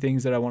interesting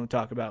things that I want to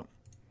talk about.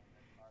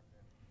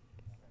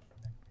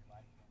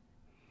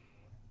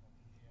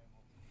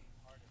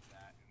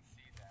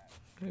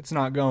 It's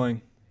not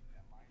going.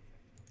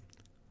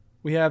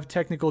 We have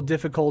technical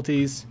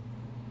difficulties.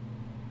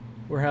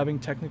 We're having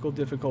technical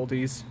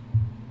difficulties.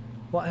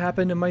 What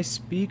happened to my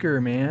speaker,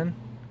 man?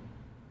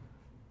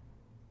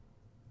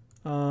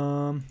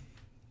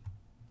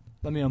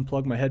 Let me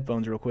unplug my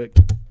headphones real quick.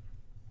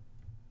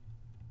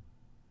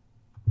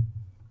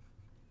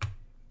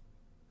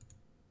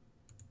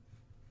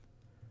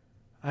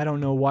 I don't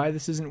know why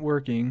this isn't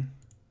working.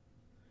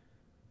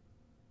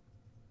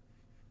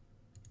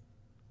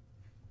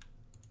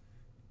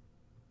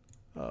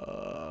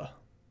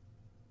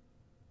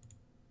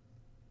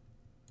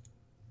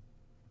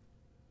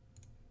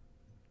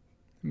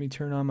 Let me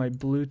turn on my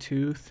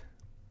Bluetooth.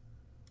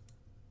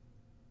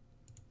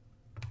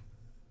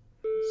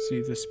 See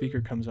if the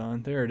speaker comes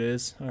on. There it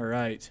is. All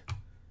right.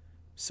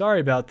 Sorry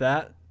about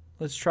that.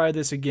 Let's try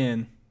this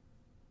again.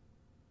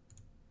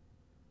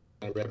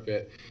 Rep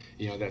it,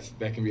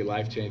 that can be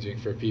life-changing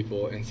for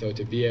people. And so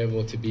to be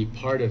able to be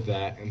part of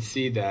that and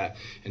see that,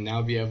 and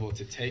now be able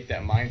to take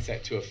that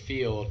mindset to a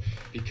field,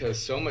 because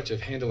so much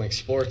of handling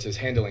sports is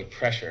handling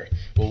pressure.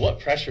 Well, what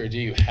pressure do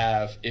you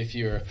have if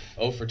you're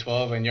 0 for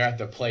 12 and you're at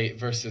the plate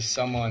versus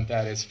someone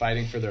that is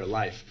fighting for their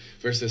life,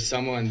 versus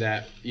someone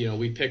that,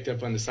 we picked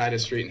up on the side of the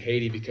street in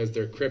Haiti because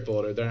they're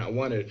crippled or they're not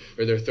wanted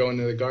or they're thrown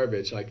in the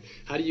garbage? Like,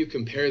 how do you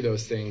compare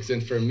those things?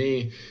 And for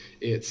me,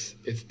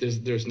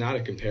 there's not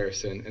a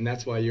comparison, and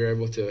that's why you're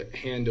able to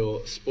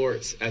handle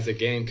sports as a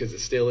game, because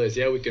it still is.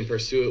 Yeah, we can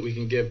pursue it, we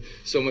can give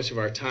so much of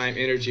our time,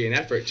 energy, and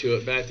effort to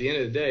it, but at the end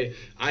of the day,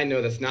 I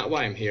know that's not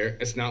why I'm here.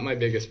 It's not my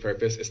biggest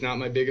purpose. It's not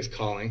my biggest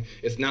calling.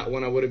 It's not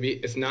what I want to be.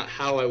 It's not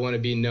how I want to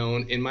be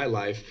known in my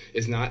life.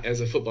 It's not as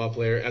a football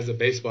player, as a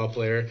baseball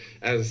player,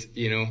 as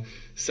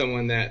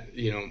someone that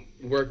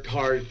worked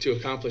hard to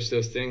accomplish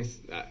those things.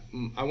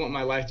 I want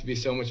my life to be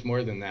so much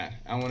more than that.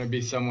 I want to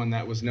be someone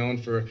that was known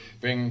for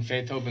bringing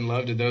faith, hope, and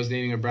love to those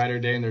needing a brighter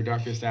day in their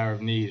darkest hour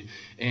of need.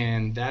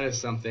 And that is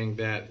something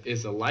that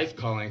is a life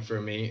calling for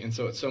me, and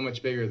so it's so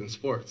much bigger than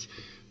sports.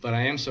 But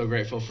I am so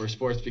grateful for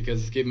sports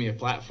because it's given me a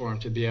platform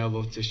to be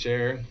able to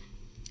share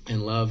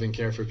and love and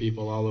care for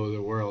people all over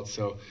the world.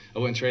 So I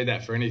wouldn't trade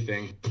that for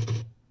anything.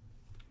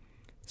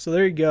 So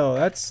there you go.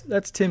 That's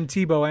Tim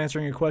Tebow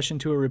answering a question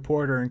to a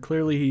reporter, and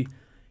clearly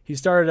he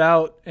started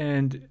out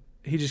and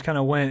he just kind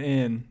of went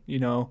in, you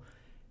know.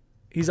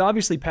 He's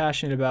obviously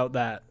passionate about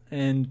that,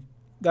 and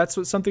that's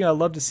something I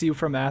love to see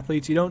from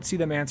athletes. You don't see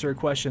them answer a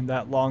question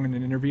that long in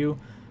an interview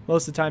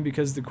most of the time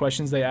because the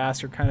questions they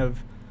ask are kind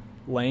of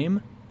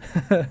lame.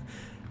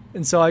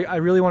 And so I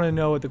really want to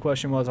know what the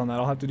question was on that.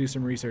 I'll have to do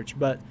some research.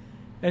 But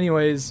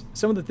anyways,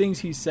 some of the things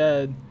he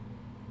said,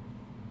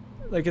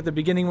 like at the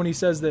beginning when he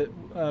says that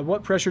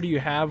what pressure do you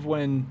have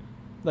when,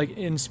 like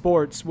in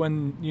sports,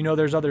 when you know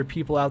there's other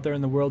people out there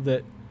in the world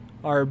that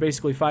are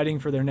basically fighting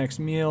for their next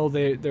meal,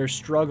 they're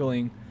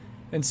struggling.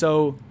 And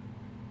so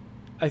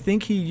I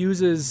think he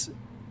uses,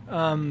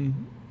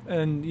 and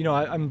you know,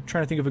 I'm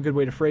trying to think of a good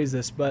way to phrase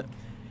this, but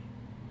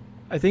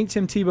I think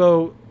Tim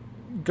Tebow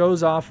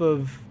goes off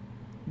of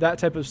that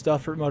type of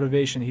stuff for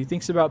motivation. He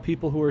thinks about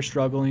people who are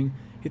struggling.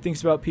 He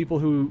thinks about people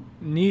who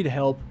need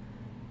help,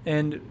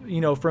 and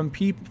you know,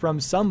 from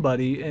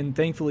somebody, and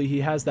thankfully he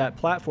has that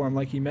platform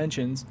like he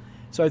mentions.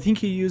 So I think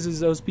he uses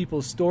those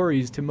people's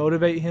stories to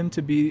motivate him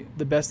to be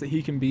the best that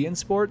he can be in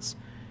sports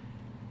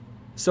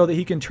so that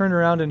he can turn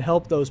around and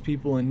help those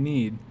people in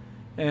need.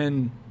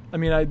 And I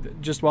mean,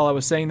 just while I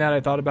was saying that, I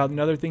thought about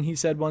another thing he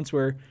said once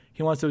where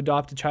he wants to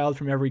adopt a child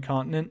from every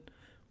continent.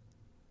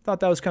 Thought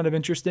that was kind of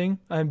interesting.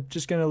 I'm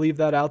just going to leave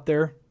that out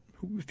there.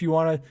 If you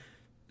want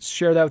to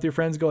share that with your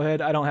friends, go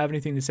ahead. I don't have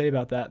anything to say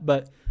about that.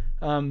 But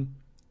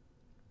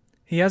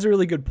he has a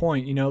really good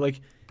point. You know, like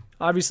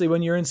obviously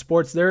when you're in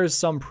sports, there is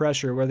some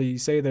pressure, whether you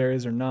say there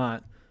is or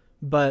not.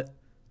 But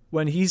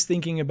when he's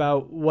thinking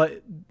about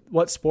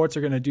what sports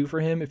are going to do for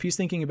him, if he's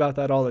thinking about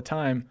that all the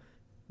time,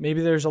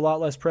 maybe there's a lot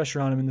less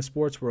pressure on him in the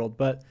sports world.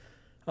 But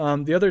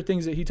the other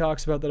things that he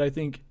talks about that I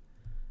think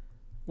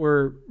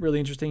were really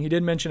interesting, he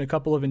did mention a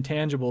couple of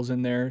intangibles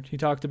in there. He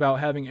talked about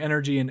having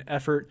energy and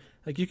effort.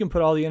 Like you can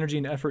put all the energy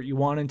and effort you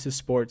want into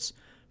sports,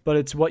 but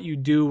it's what you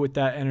do with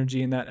that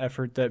energy and that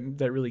effort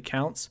that really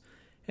counts.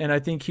 And I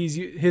think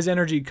his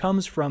energy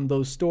comes from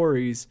those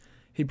stories.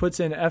 He puts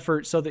in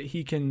effort so that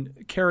he can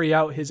carry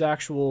out his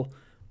actual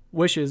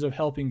wishes of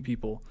helping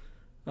people,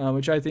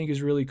 which I think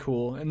is really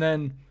cool. And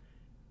then,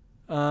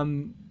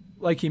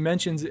 like he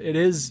mentions, it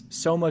is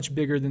so much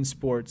bigger than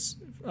sports,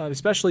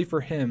 especially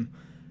for him.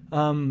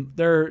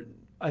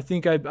 I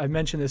think I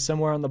mentioned this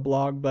somewhere on the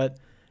blog, but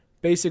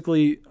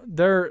basically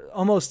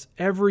almost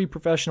every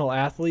professional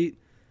athlete,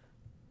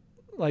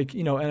 like,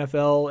 you know,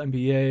 NFL,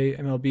 NBA,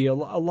 MLB,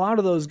 a lot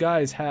of those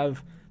guys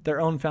have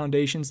their own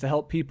foundations to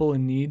help people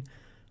in need.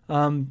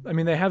 I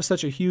mean, they have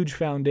such a huge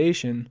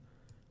foundation,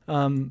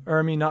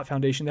 not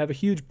foundation, they have a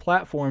huge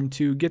platform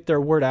to get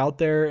their word out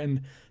there,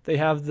 and they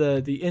have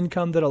the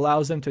income that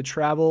allows them to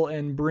travel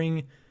and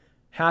bring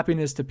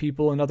happiness to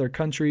people in other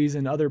countries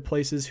and other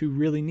places who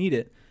really need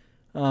it.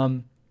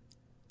 And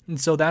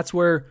so that's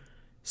where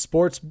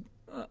sports,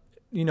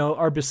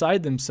 are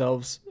beside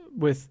themselves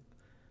with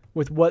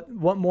what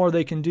more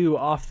they can do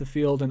off the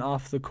field and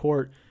off the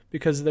court,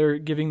 because they're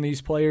giving these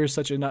players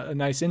such a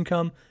nice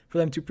income for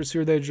them to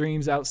pursue their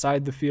dreams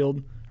outside the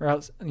field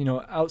or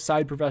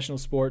outside professional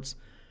sports.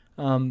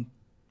 But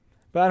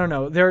I don't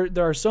know.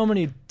 There are so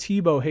many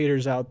Tebow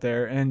haters out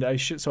there, and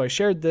so I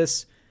shared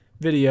this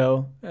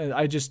video.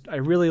 I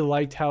really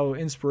liked how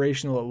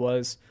inspirational it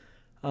was.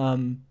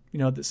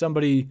 That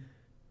somebody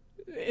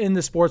in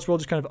the sports world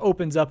just kind of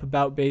opens up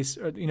about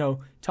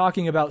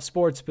talking about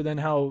sports, but then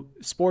how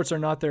sports are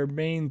not their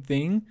main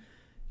thing.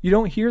 You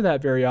don't hear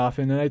that very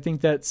often, and I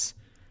think it's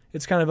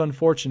kind of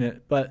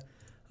unfortunate. But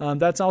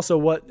that's also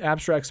what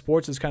abstract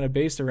sports is kind of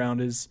based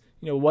around, is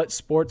what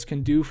sports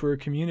can do for a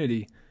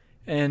community.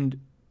 And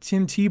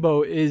Tim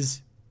Tebow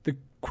is the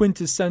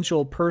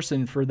quintessential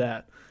person for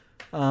that.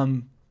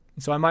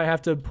 So I might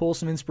have to pull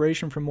some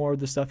inspiration from more of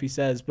the stuff he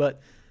says.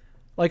 But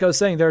like I was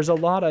saying, there's a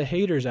lot of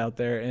haters out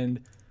there.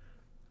 And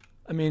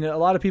I mean, a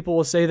lot of people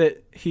will say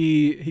that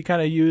he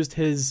kind of used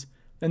his,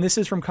 and this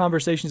is from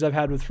conversations I've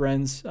had with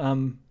friends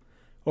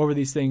over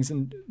these things.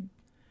 And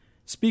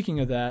speaking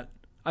of that,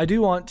 I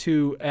do want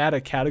to add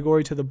a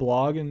category to the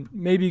blog, and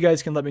maybe you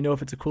guys can let me know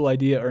if it's a cool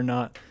idea or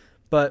not.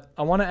 But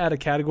I want to add a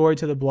category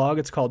to the blog.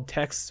 It's called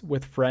Texts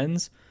with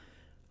Friends.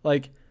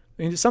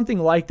 Something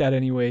like that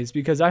anyways,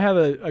 because I have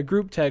a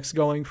group text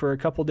going for a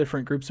couple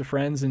different groups of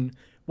friends, and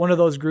one of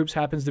those groups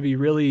happens to be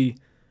really,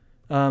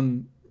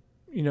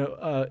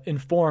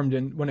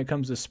 informed when it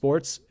comes to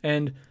sports.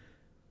 And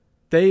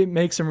they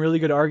make some really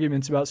good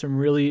arguments about some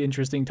really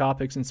interesting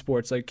topics in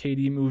sports, like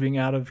KD moving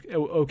out of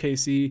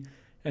OKC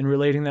and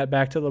relating that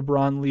back to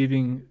LeBron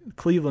leaving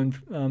Cleveland.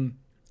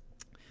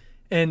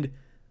 And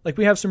like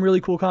we have some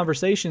really cool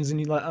conversations,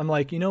 and I'm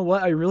like, you know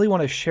what? I really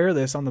want to share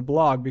this on the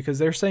blog because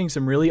they're saying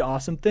some really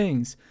awesome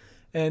things.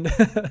 And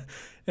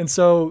and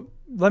so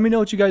let me know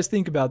what you guys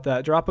think about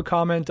that. Drop a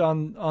comment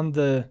on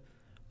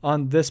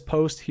this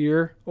post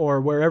here or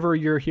wherever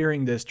you're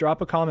hearing this.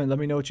 Drop a comment. Let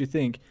me know what you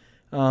think.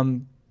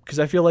 Because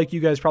I feel like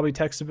you guys probably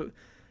text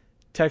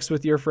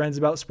with your friends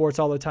about sports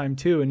all the time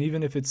too. And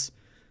even if it's,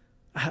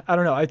 I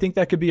don't know, I think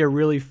that could be a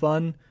really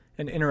fun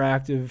and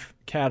interactive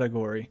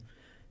category.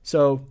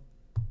 So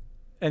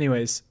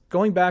anyways,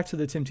 going back to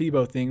the Tim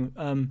Tebow thing,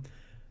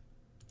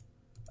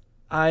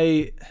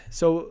 I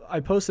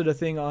posted a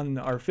thing on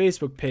our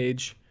Facebook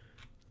page.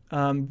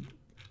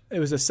 It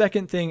was a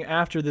second thing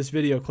after this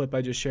video clip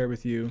I just shared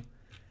with you.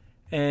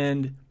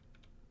 And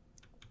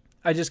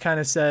I just kind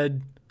of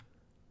said,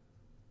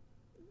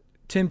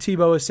 Tim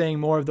Tebow is saying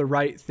more of the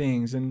right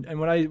things. And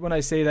when I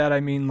say that, I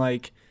mean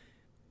like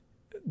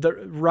the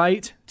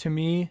right to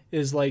me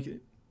is like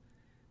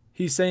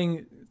he's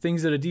saying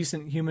things that a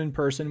decent human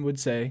person would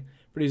say,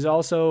 but he's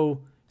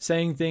also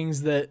saying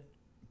things that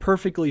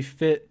perfectly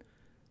fit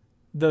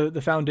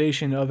the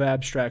foundation of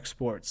abstract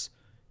sports.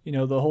 You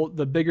know,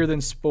 the bigger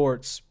than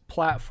sports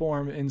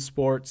platform in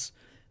sports,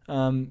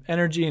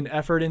 energy and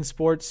effort in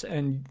sports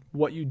and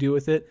what you do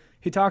with it.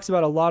 He talks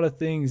about a lot of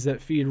things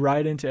that feed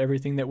right into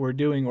everything that we're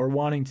doing or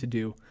wanting to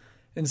do.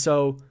 And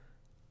so,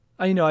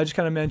 I just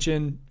kind of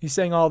mentioned he's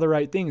saying all the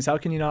right things. How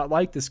can you not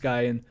like this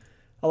guy? And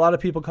a lot of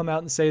people come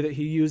out and say that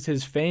he used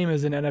his fame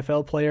as an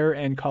NFL player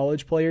and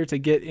college player to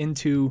get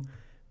into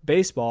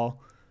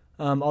baseball,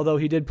 although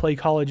he did play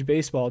college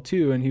baseball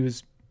too, and he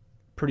was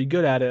pretty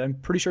good at it. I'm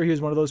pretty sure he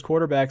was one of those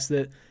quarterbacks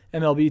that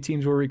MLB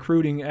teams were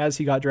recruiting as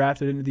he got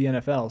drafted into the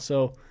NFL.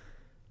 So,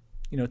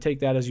 take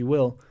that as you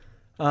will.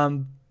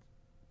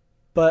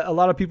 But a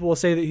lot of people will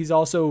say that he's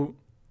also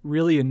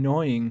really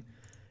annoying.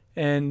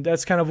 And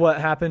that's kind of what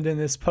happened in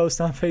this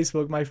post on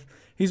Facebook.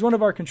 He's one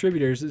of our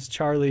contributors, is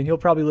Charlie, and he'll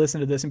probably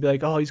listen to this and be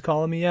like, oh, he's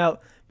calling me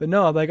out. But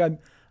no,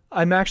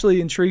 I'm actually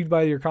intrigued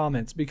by your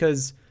comments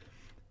because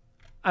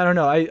I don't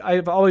know.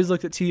 I've always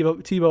looked at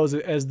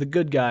Tebow as the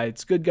good guy.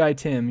 It's good guy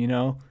Tim,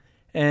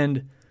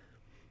 and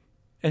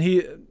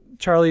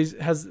Charlie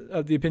has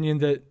the opinion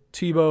that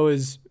Tebow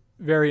is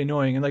very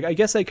annoying. And I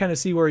guess I kind of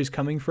see where he's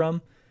coming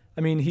from.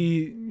 I mean,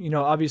 he,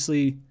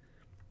 obviously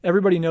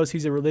everybody knows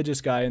he's a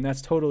religious guy, and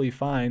that's totally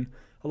fine.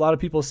 A lot of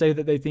people say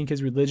that they think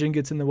his religion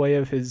gets in the way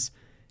of his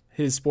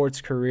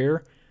sports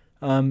career.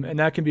 And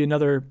that could be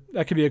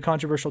a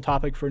controversial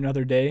topic for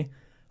another day.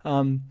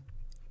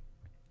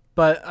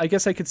 But I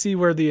guess I could see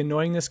where the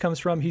annoyingness comes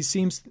from. He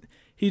just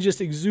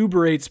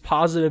exuberates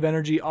positive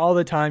energy all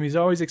the time. He's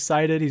always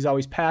excited. He's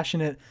always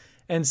passionate.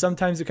 And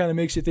sometimes it kind of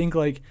makes you think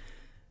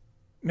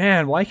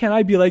man, why can't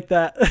I be like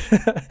that?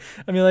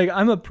 I mean,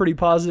 I'm a pretty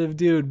positive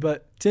dude,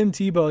 but Tim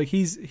Tebow,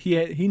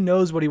 he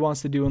knows what he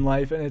wants to do in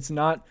life, and it's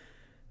not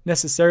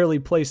necessarily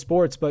play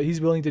sports, but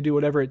he's willing to do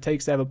whatever it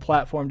takes to have a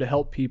platform to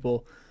help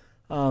people.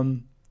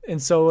 And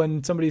so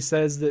when somebody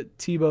says that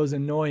Tebow's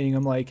annoying,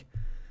 I'm like,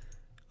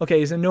 okay,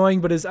 he's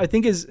annoying, but I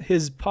think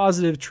his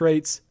positive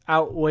traits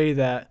outweigh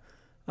that.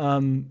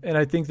 And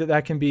I think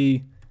that can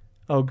be,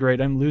 oh great,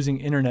 I'm losing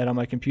internet on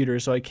my computer,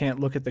 so I can't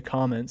look at the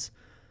comments.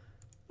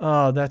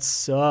 Oh, that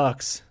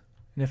sucks.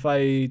 And if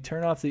I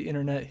turn off the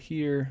internet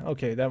here,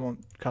 okay, that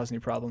won't cause any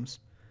problems.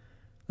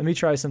 Let me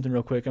try something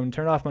real quick. I'm going to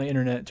turn off my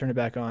internet, turn it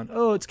back on.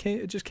 Oh,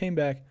 it just came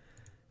back.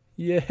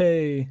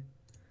 Yay.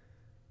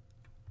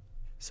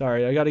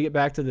 Sorry, I got to get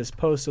back to this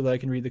post so that I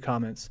can read the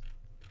comments.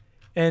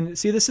 And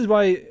see, this is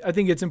why I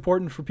think it's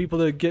important for people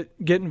to get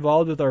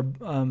involved with our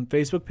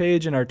Facebook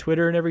page and our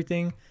Twitter and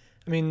everything.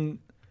 I mean,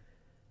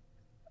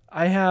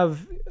 I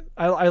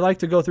like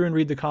to go through and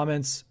read the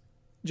comments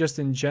just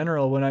in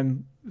general when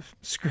I'm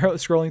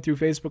scrolling through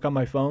Facebook on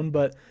my phone.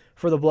 But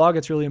for the blog,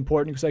 it's really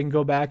important because I can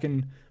go back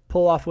and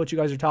pull off what you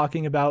guys are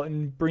talking about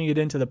and bring it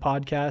into the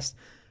podcast.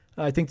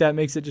 I think that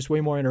makes it just way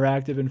more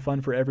interactive and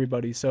fun for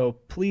everybody. So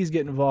please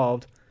get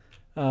involved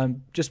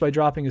just by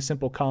dropping a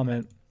simple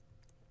comment.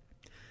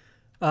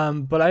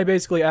 But I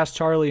basically asked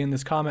Charlie in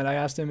this comment, I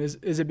asked him, is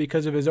it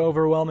because of his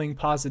overwhelming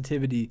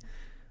positivity?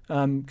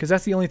 Because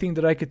that's the only thing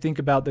that I could think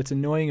about that's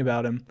annoying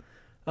about him.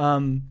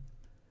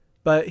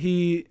 But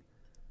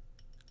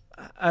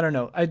I don't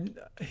know. I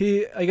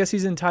guess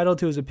he's entitled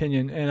to his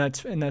opinion,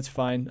 and that's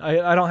fine.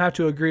 I don't have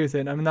to agree with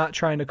it. I'm not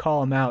trying to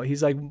call him out.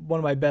 He's like one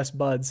of my best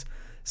buds.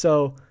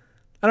 So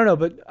I don't know,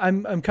 but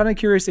I'm kind of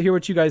curious to hear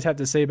what you guys have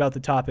to say about the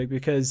topic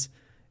because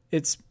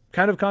it's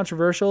kind of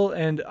controversial,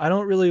 and I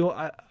don't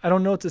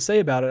know what to say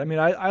about it. I mean,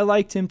 I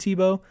like Tim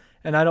Tebow,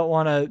 and I don't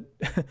want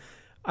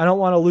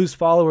to lose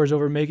followers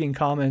over making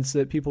comments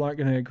that people aren't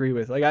going to agree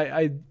with.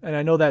 And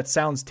I know that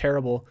sounds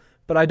terrible,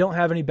 but I don't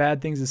have any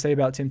bad things to say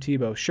about Tim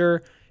Tebow.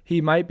 Sure,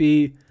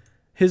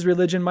 his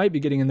religion might be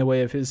getting in the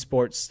way of his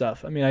sports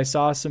stuff. I mean, I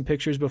saw some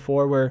pictures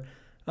before where,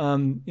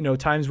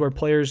 times where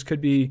players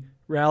could be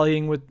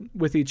rallying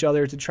with each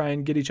other to try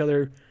and get each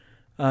other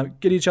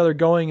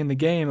going in the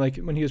game. Like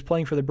when he was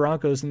playing for the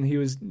Broncos and he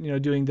was,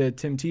 doing the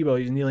Tim Tebow,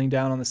 he's kneeling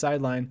down on the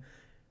sideline.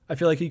 I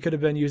feel like he could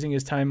have been using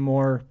his time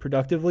more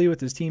productively with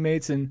his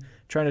teammates and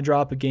trying to draw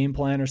up a game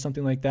plan or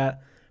something like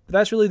that. But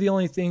that's really the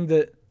only thing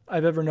that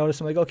I've ever noticed.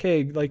 I'm like,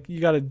 okay, like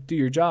you got to do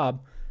your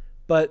job.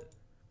 But,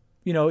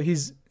 you know,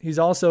 he's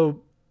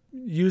also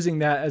using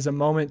that as a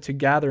moment to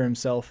gather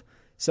himself.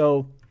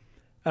 So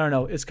I don't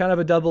know. It's kind of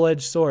a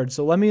double-edged sword.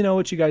 So let me know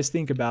what you guys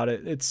think about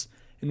it. It's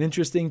an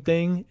interesting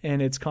thing and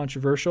it's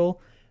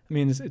controversial. I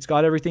mean, it's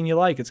got everything you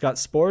like. It's got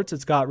sports.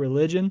 It's got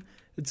religion.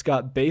 It's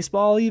got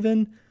baseball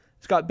even.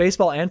 It's got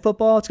baseball and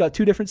football. It's got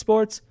 2 different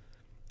sports.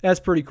 That's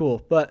pretty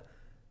cool. But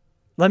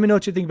let me know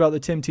what you think about the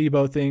Tim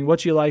Tebow thing,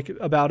 what you like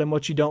about him,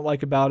 what you don't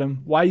like about him,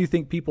 why you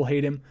think people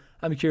hate him.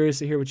 I'm curious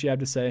to hear what you have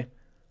to say.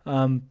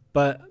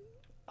 But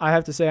I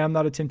have to say I'm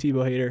not a Tim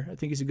Tebow hater. I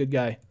think he's a good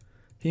guy.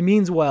 He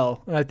means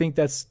well, and I think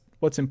that's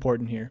what's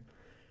important here.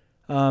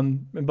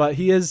 But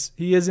he is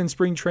in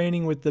spring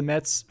training with the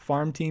Mets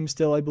farm team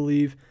still, I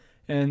believe,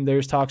 and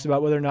there's talks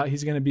about whether or not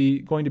he's going to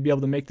be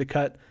able to make the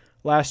cut.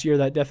 Last year,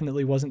 that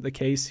definitely wasn't the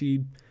case.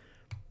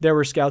 There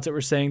were scouts that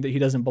were saying that he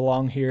doesn't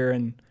belong here,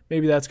 and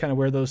maybe that's kind of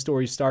where those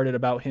stories started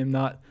about him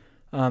not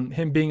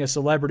him being a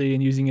celebrity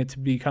and using it to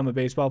become a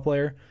baseball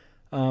player.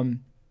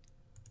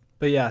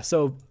 But yeah,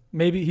 so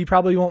maybe he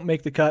probably won't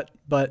make the cut,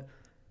 but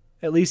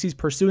at least he's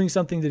pursuing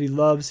something that he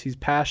loves. He's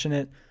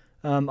passionate.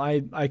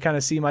 I kind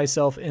of see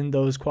myself in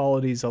those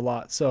qualities a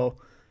lot. So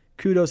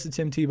kudos to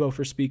Tim Tebow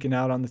for speaking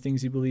out on the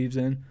things he believes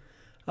in.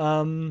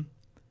 So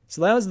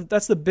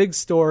that's the big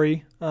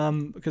story,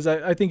 because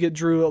I think it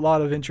drew a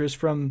lot of interest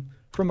from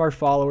our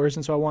followers,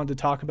 and so I wanted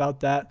to talk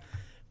about that.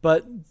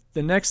 But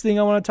the next thing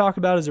I want to talk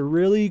about is a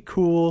really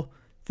cool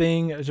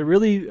thing. It's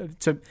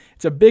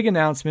a big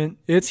announcement.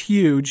 It's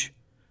huge.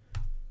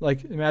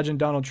 Like, imagine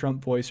Donald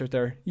Trump voice right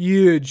there.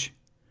 Huge.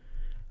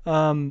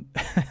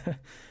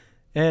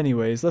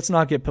 Anyways, let's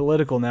not get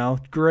political now.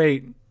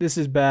 Great. This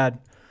is bad.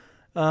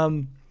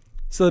 So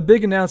the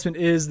big announcement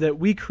is that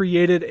we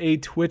created a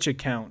Twitch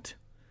account.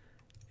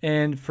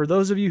 And for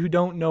those of you who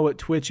don't know what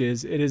Twitch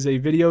is, it is a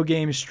video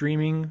game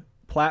streaming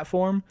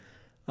platform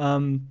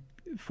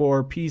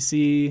for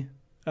PC,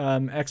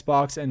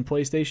 Xbox, and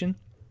PlayStation.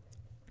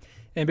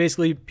 And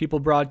basically, people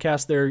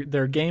broadcast their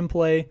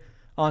gameplay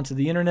onto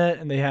the internet,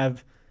 and they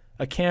have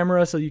a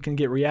camera so you can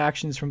get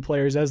reactions from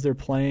players as they're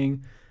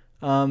playing.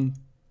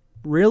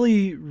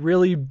 Really,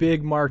 really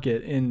big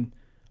market in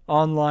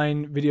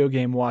online video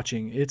game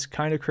watching. It's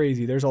kind of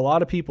crazy. There's a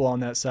lot of people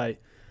on that site.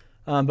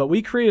 But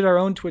we created our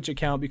own Twitch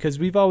account because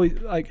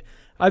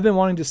I've been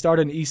wanting to start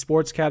an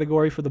esports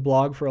category for the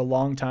blog for a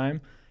long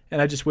time,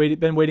 and I just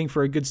been waiting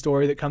for a good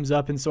story that comes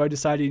up. And so I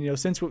decided,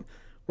 since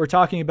we're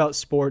talking about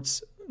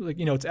sports,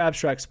 it's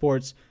abstract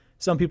sports,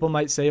 some people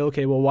might say,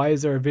 okay, well, why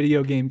is there a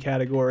video game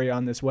category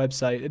on this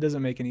website? It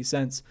doesn't make any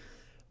sense.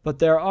 But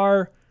they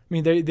are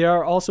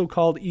also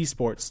called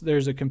esports.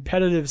 There's a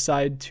competitive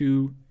side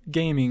to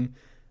gaming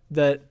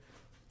that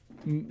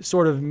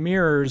sort of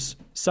mirrors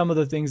some of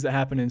the things that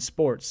happen in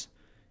sports.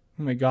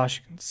 Oh my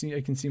gosh,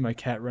 I can see my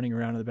cat running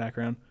around in the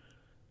background.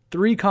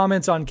 3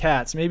 comments on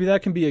cats. Maybe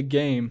that can be a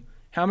game.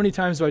 How many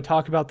times do I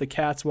talk about the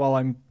cats while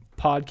I'm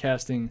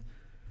podcasting?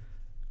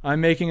 I'm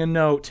making a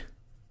note.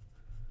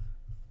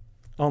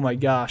 Oh my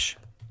gosh.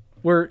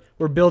 We're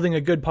building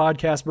a good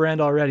podcast brand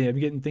already. I'm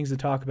getting things to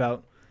talk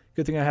about.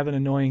 Good thing I have an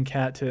annoying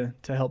cat to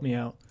help me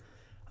out.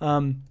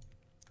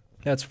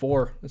 That's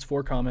 4. That's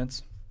 4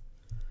 comments.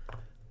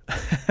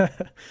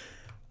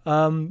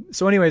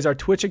 So anyways, our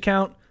Twitch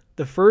account,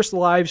 the first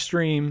live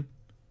stream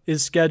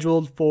is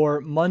scheduled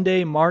for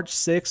Monday, March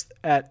 6th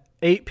at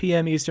 8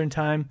 p.m. Eastern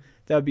Time.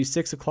 That would be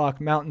 6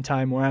 o'clock Mountain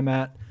Time where I'm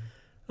at.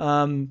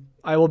 I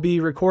will be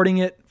recording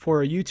it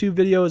for a YouTube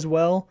video as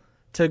well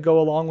to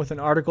go along with an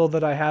article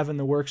that I have in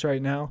the works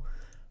right now,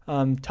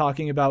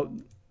 talking about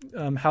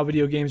how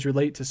video games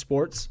relate to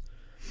sports.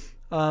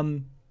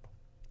 And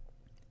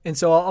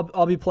so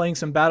I'll be playing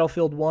some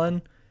Battlefield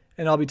 1,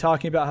 and I'll be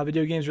talking about how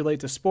video games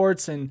relate to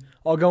sports, and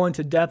I'll go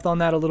into depth on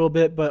that a little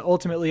bit, but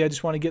ultimately I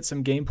just want to get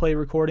some gameplay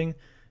recording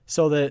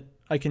so that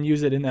I can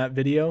use it in that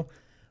video.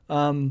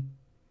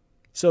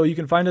 So you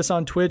can find us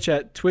on Twitch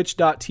at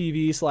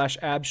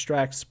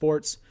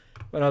twitch.tv/abstractsports.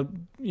 But,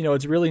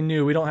 it's really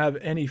new. We don't have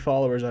any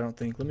followers, I don't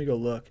think. Let me go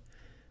look.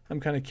 I'm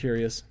kind of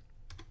curious.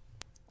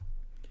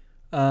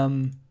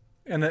 And,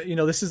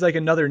 this is like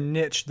another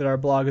niche that our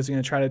blog is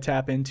going to try to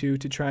tap into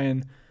to try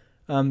and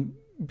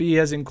be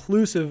as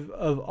inclusive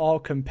of all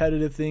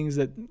competitive things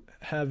that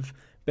have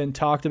been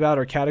talked about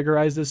or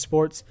categorized as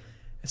sports.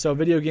 So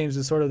video games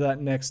is sort of that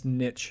next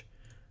niche.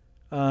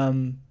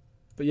 But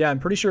yeah, I'm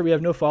pretty sure we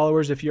have no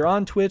followers. If you're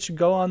on Twitch,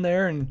 go on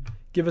there and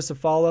give us a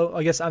follow.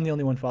 I guess I'm the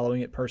only one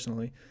following it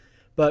personally.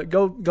 But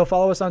go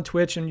follow us on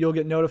Twitch, and you'll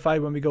get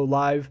notified when we go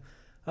live.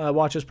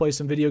 Watch us play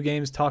some video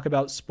games, talk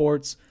about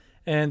sports.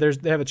 And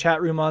they have a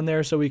chat room on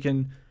there so we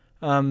can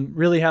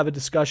really have a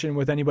discussion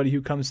with anybody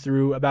who comes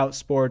through about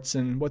sports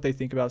and what they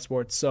think about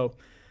sports. So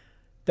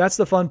that's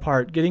the fun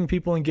part, getting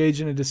people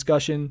engaged in a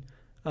discussion.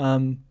 I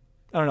don't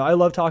know. I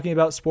love talking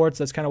about sports.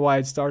 That's kind of why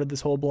I started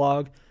this whole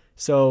blog.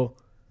 So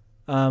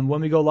when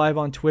we go live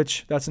on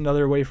Twitch, that's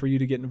another way for you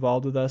to get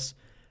involved with us.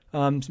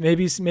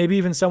 Maybe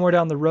even somewhere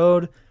down the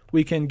road,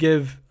 we can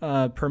give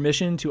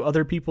permission to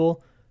other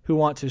people who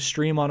want to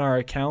stream on our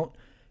account.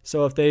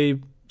 So if they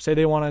say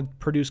they want to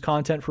produce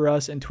content for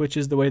us and Twitch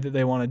is the way that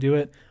they want to do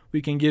it,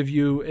 we can give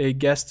you a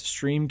guest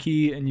stream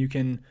key and you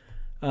can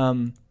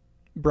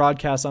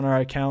broadcast on our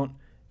account,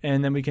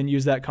 and then we can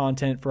use that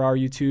content for our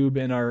YouTube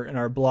and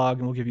our blog,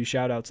 and we'll give you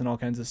shout outs and all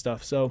kinds of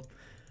stuff. So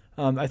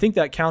I think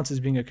that counts as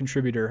being a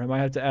contributor. I might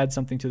have to add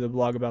something to the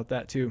blog about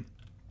that too.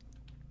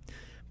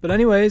 But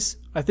anyways,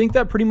 I think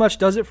that pretty much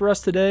does it for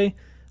us today.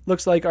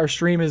 Looks like our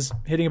stream is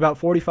hitting about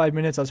 45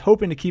 minutes. I was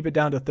hoping to keep it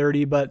down to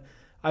 30, but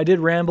I did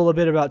ramble a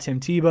bit about Tim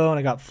Tebow, and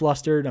I got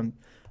flustered.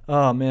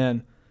 Oh,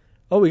 man.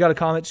 Oh, we got a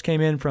comment just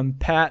came in from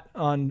Pat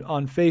on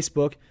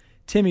Facebook.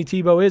 Timmy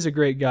Tebow is a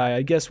great guy.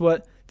 I guess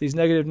what these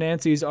negative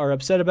Nancys are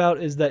upset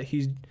about is that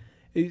he's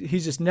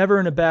just never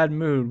in a bad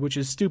mood, which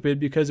is stupid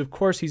because, of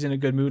course, he's in a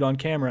good mood on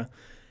camera.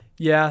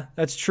 Yeah,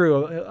 that's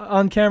true.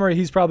 On camera,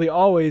 he's probably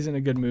always in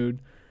a good mood.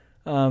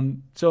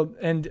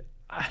 And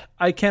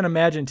I can't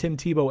imagine Tim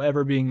Tebow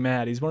ever being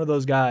mad. He's one of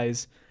those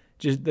guys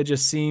that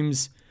just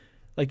seems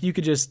like you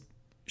could just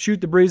shoot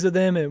the breeze with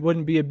him. It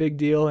wouldn't be a big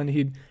deal, and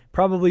he'd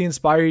probably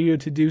inspire you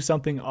to do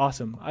something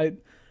awesome.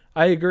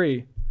 I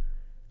agree.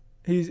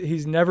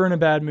 He's never in a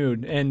bad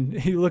mood.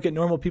 And you look at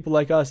normal people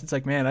like us, it's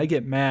like, man, I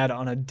get mad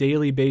on a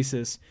daily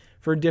basis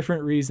for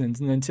different reasons.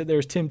 And then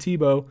there's Tim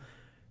Tebow,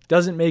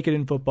 doesn't make it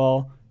in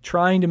football,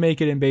 trying to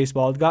make it in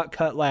baseball, got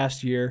cut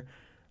last year,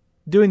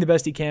 doing the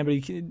best he can, but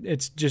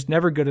it's just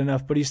never good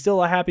enough. But he's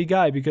still a happy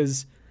guy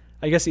because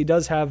I guess he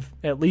does have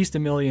at least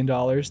 $1 million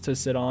to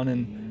sit on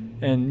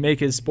and make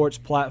his sports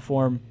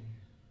platform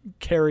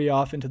carry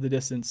off into the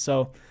distance.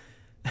 So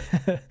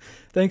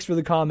thanks for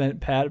the comment,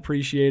 Pat.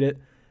 Appreciate it.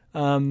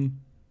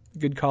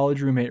 Good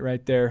college roommate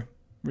right there.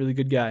 Really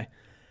good guy.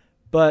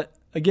 But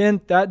again,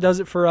 that does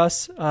it for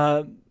us.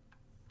 I'm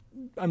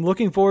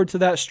looking forward to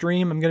that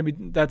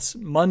stream. That's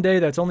Monday.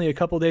 That's only a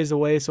couple days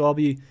away. So I'll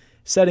be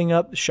setting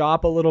up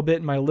shop a little bit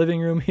in my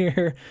living room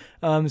here.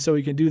 So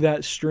we can do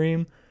that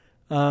stream.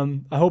 I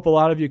hope a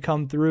lot of you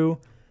come through.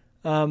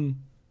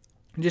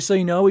 Just so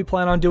you know, we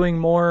plan on doing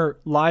more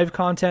live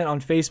content on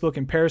Facebook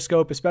and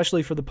Periscope,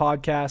 especially for the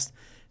podcast.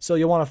 So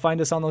you'll want to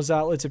find us on those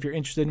outlets if you're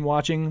interested in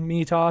watching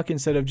me talk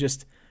instead of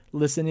just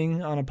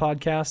listening on a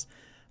podcast.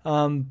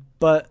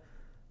 But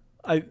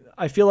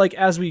I feel like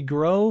as we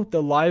grow,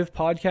 the live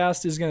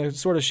podcast is going to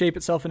sort of shape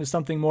itself into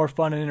something more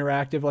fun and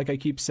interactive, like I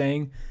keep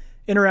saying.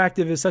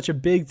 Interactive is such a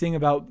big thing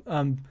about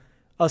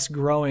us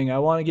growing. I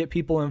want to get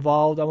people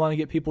involved. I want to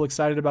get people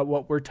excited about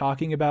what we're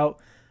talking about.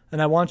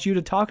 And I want you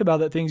to talk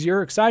about the things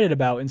you're excited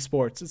about in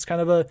sports. It's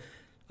kind of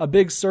a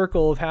big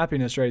circle of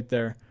happiness right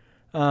there.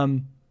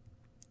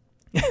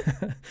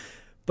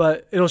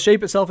 But it'll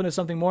shape itself into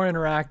something more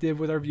interactive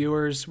with our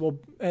viewers. We'll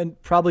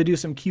probably do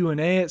some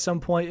Q&A at some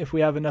point if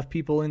we have enough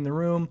people in the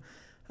room.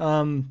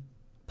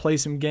 Play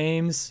some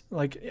games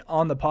like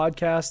on the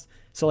podcast.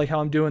 So like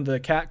how I'm doing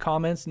the cat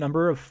comments,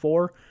 number of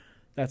 4.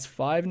 That's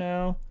 5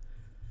 now.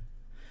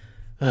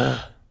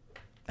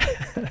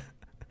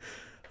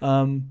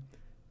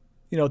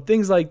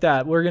 Things like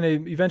that. We're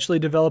going to eventually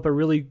develop a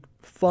really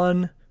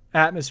fun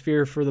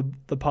atmosphere for the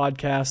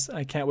podcast.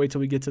 I can't wait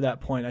till we get to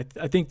that point.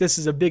 I think this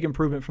is a big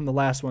improvement from the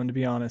last one, to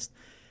be honest.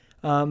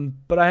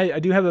 But I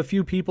do have a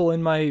few people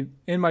in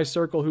my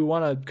circle who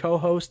want to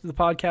co-host the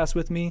podcast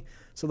with me,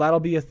 so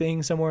that'll be a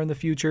thing somewhere in the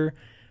future.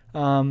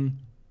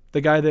 The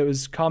guy that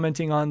was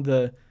commenting on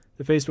the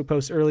Facebook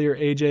post earlier,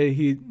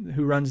 AJ,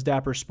 who runs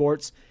Dapper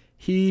Sports,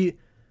 we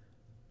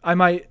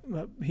might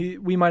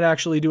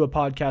actually do a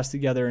podcast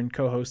together and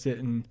co-host it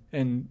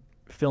and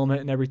film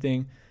it and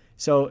everything.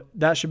 So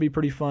that should be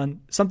pretty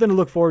fun. Something to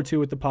look forward to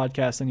with the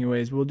podcast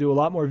anyways. We'll do a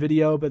lot more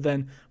video, but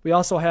then we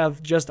also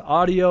have just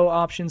audio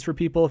options for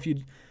people.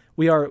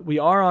 We are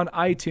on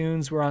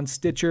iTunes, we're on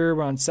Stitcher,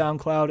 we're on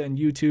SoundCloud and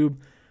YouTube.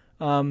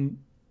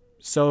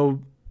 So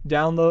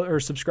download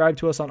or subscribe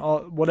to us on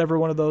whatever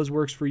one of those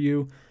works for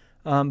you.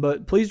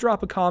 But please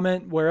drop a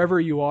comment wherever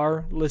you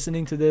are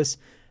listening to this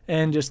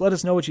and just let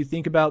us know what you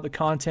think about the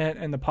content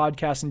and the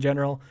podcast in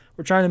general.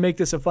 We're trying to make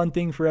this a fun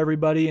thing for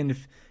everybody, and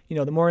if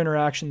the more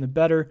interaction, the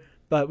better.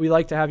 But we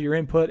like to have your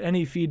input.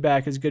 Any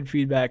feedback is good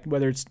feedback,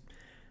 whether it's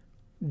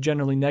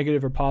generally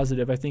negative or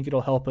positive. I think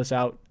it'll help us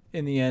out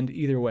in the end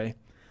either way.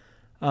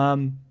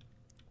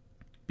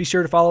 Be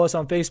sure to follow us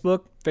on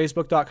Facebook,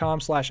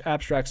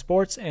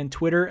 facebook.com/abstractsports, and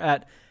Twitter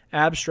at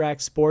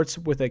abstractsports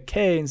with a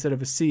K instead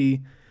of a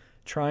C.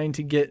 Trying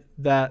to get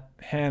that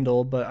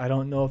handle, but I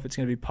don't know if it's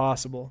going to be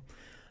possible.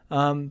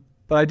 But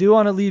I do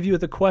want to leave you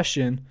with a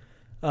question.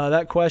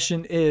 That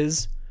question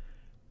is,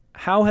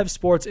 how have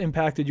sports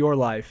impacted your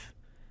life?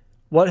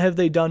 What have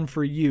they done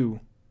for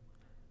you?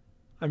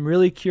 I'm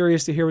really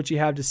curious to hear what you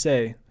have to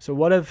say. So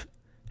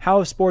how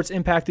have sports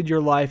impacted your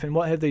life, and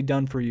what have they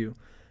done for you?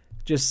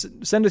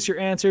 Just send us your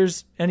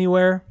answers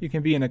anywhere. You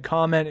can be in a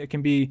comment. It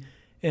can be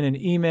in an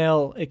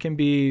email. It can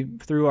be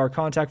through our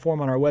contact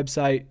form on our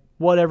website,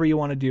 whatever you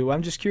want to do.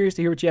 I'm just curious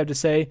to hear what you have to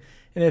say.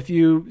 And if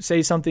you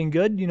say something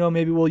good,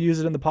 maybe we'll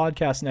use it in the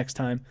podcast next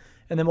time.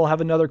 and then we'll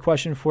have another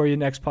question for you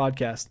next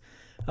podcast.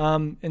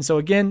 And so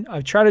again,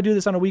 I try to do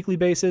this on a weekly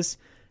basis.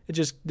 It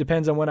just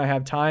depends on when I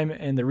have time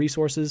and the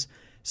resources.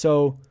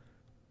 So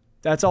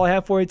that's all I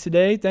have for you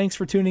today. Thanks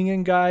for tuning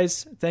in,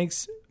 guys.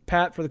 Thanks,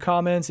 Pat, for the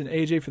comments and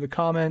AJ for the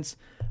comments.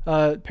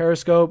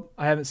 Periscope,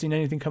 I haven't seen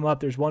anything come up.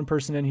 There's one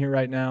person in here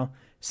right now,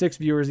 6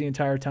 viewers the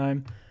entire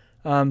time.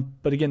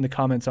 But again, the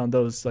comments on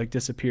those like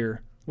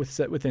disappear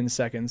within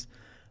seconds.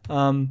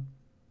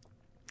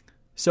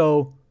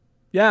 So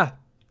yeah,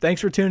 thanks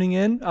for tuning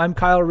in. I'm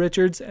Kyle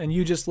Richards, and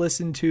you just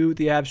listened to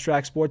the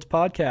Abstract Sports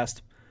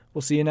Podcast.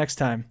 We'll see you next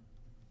time.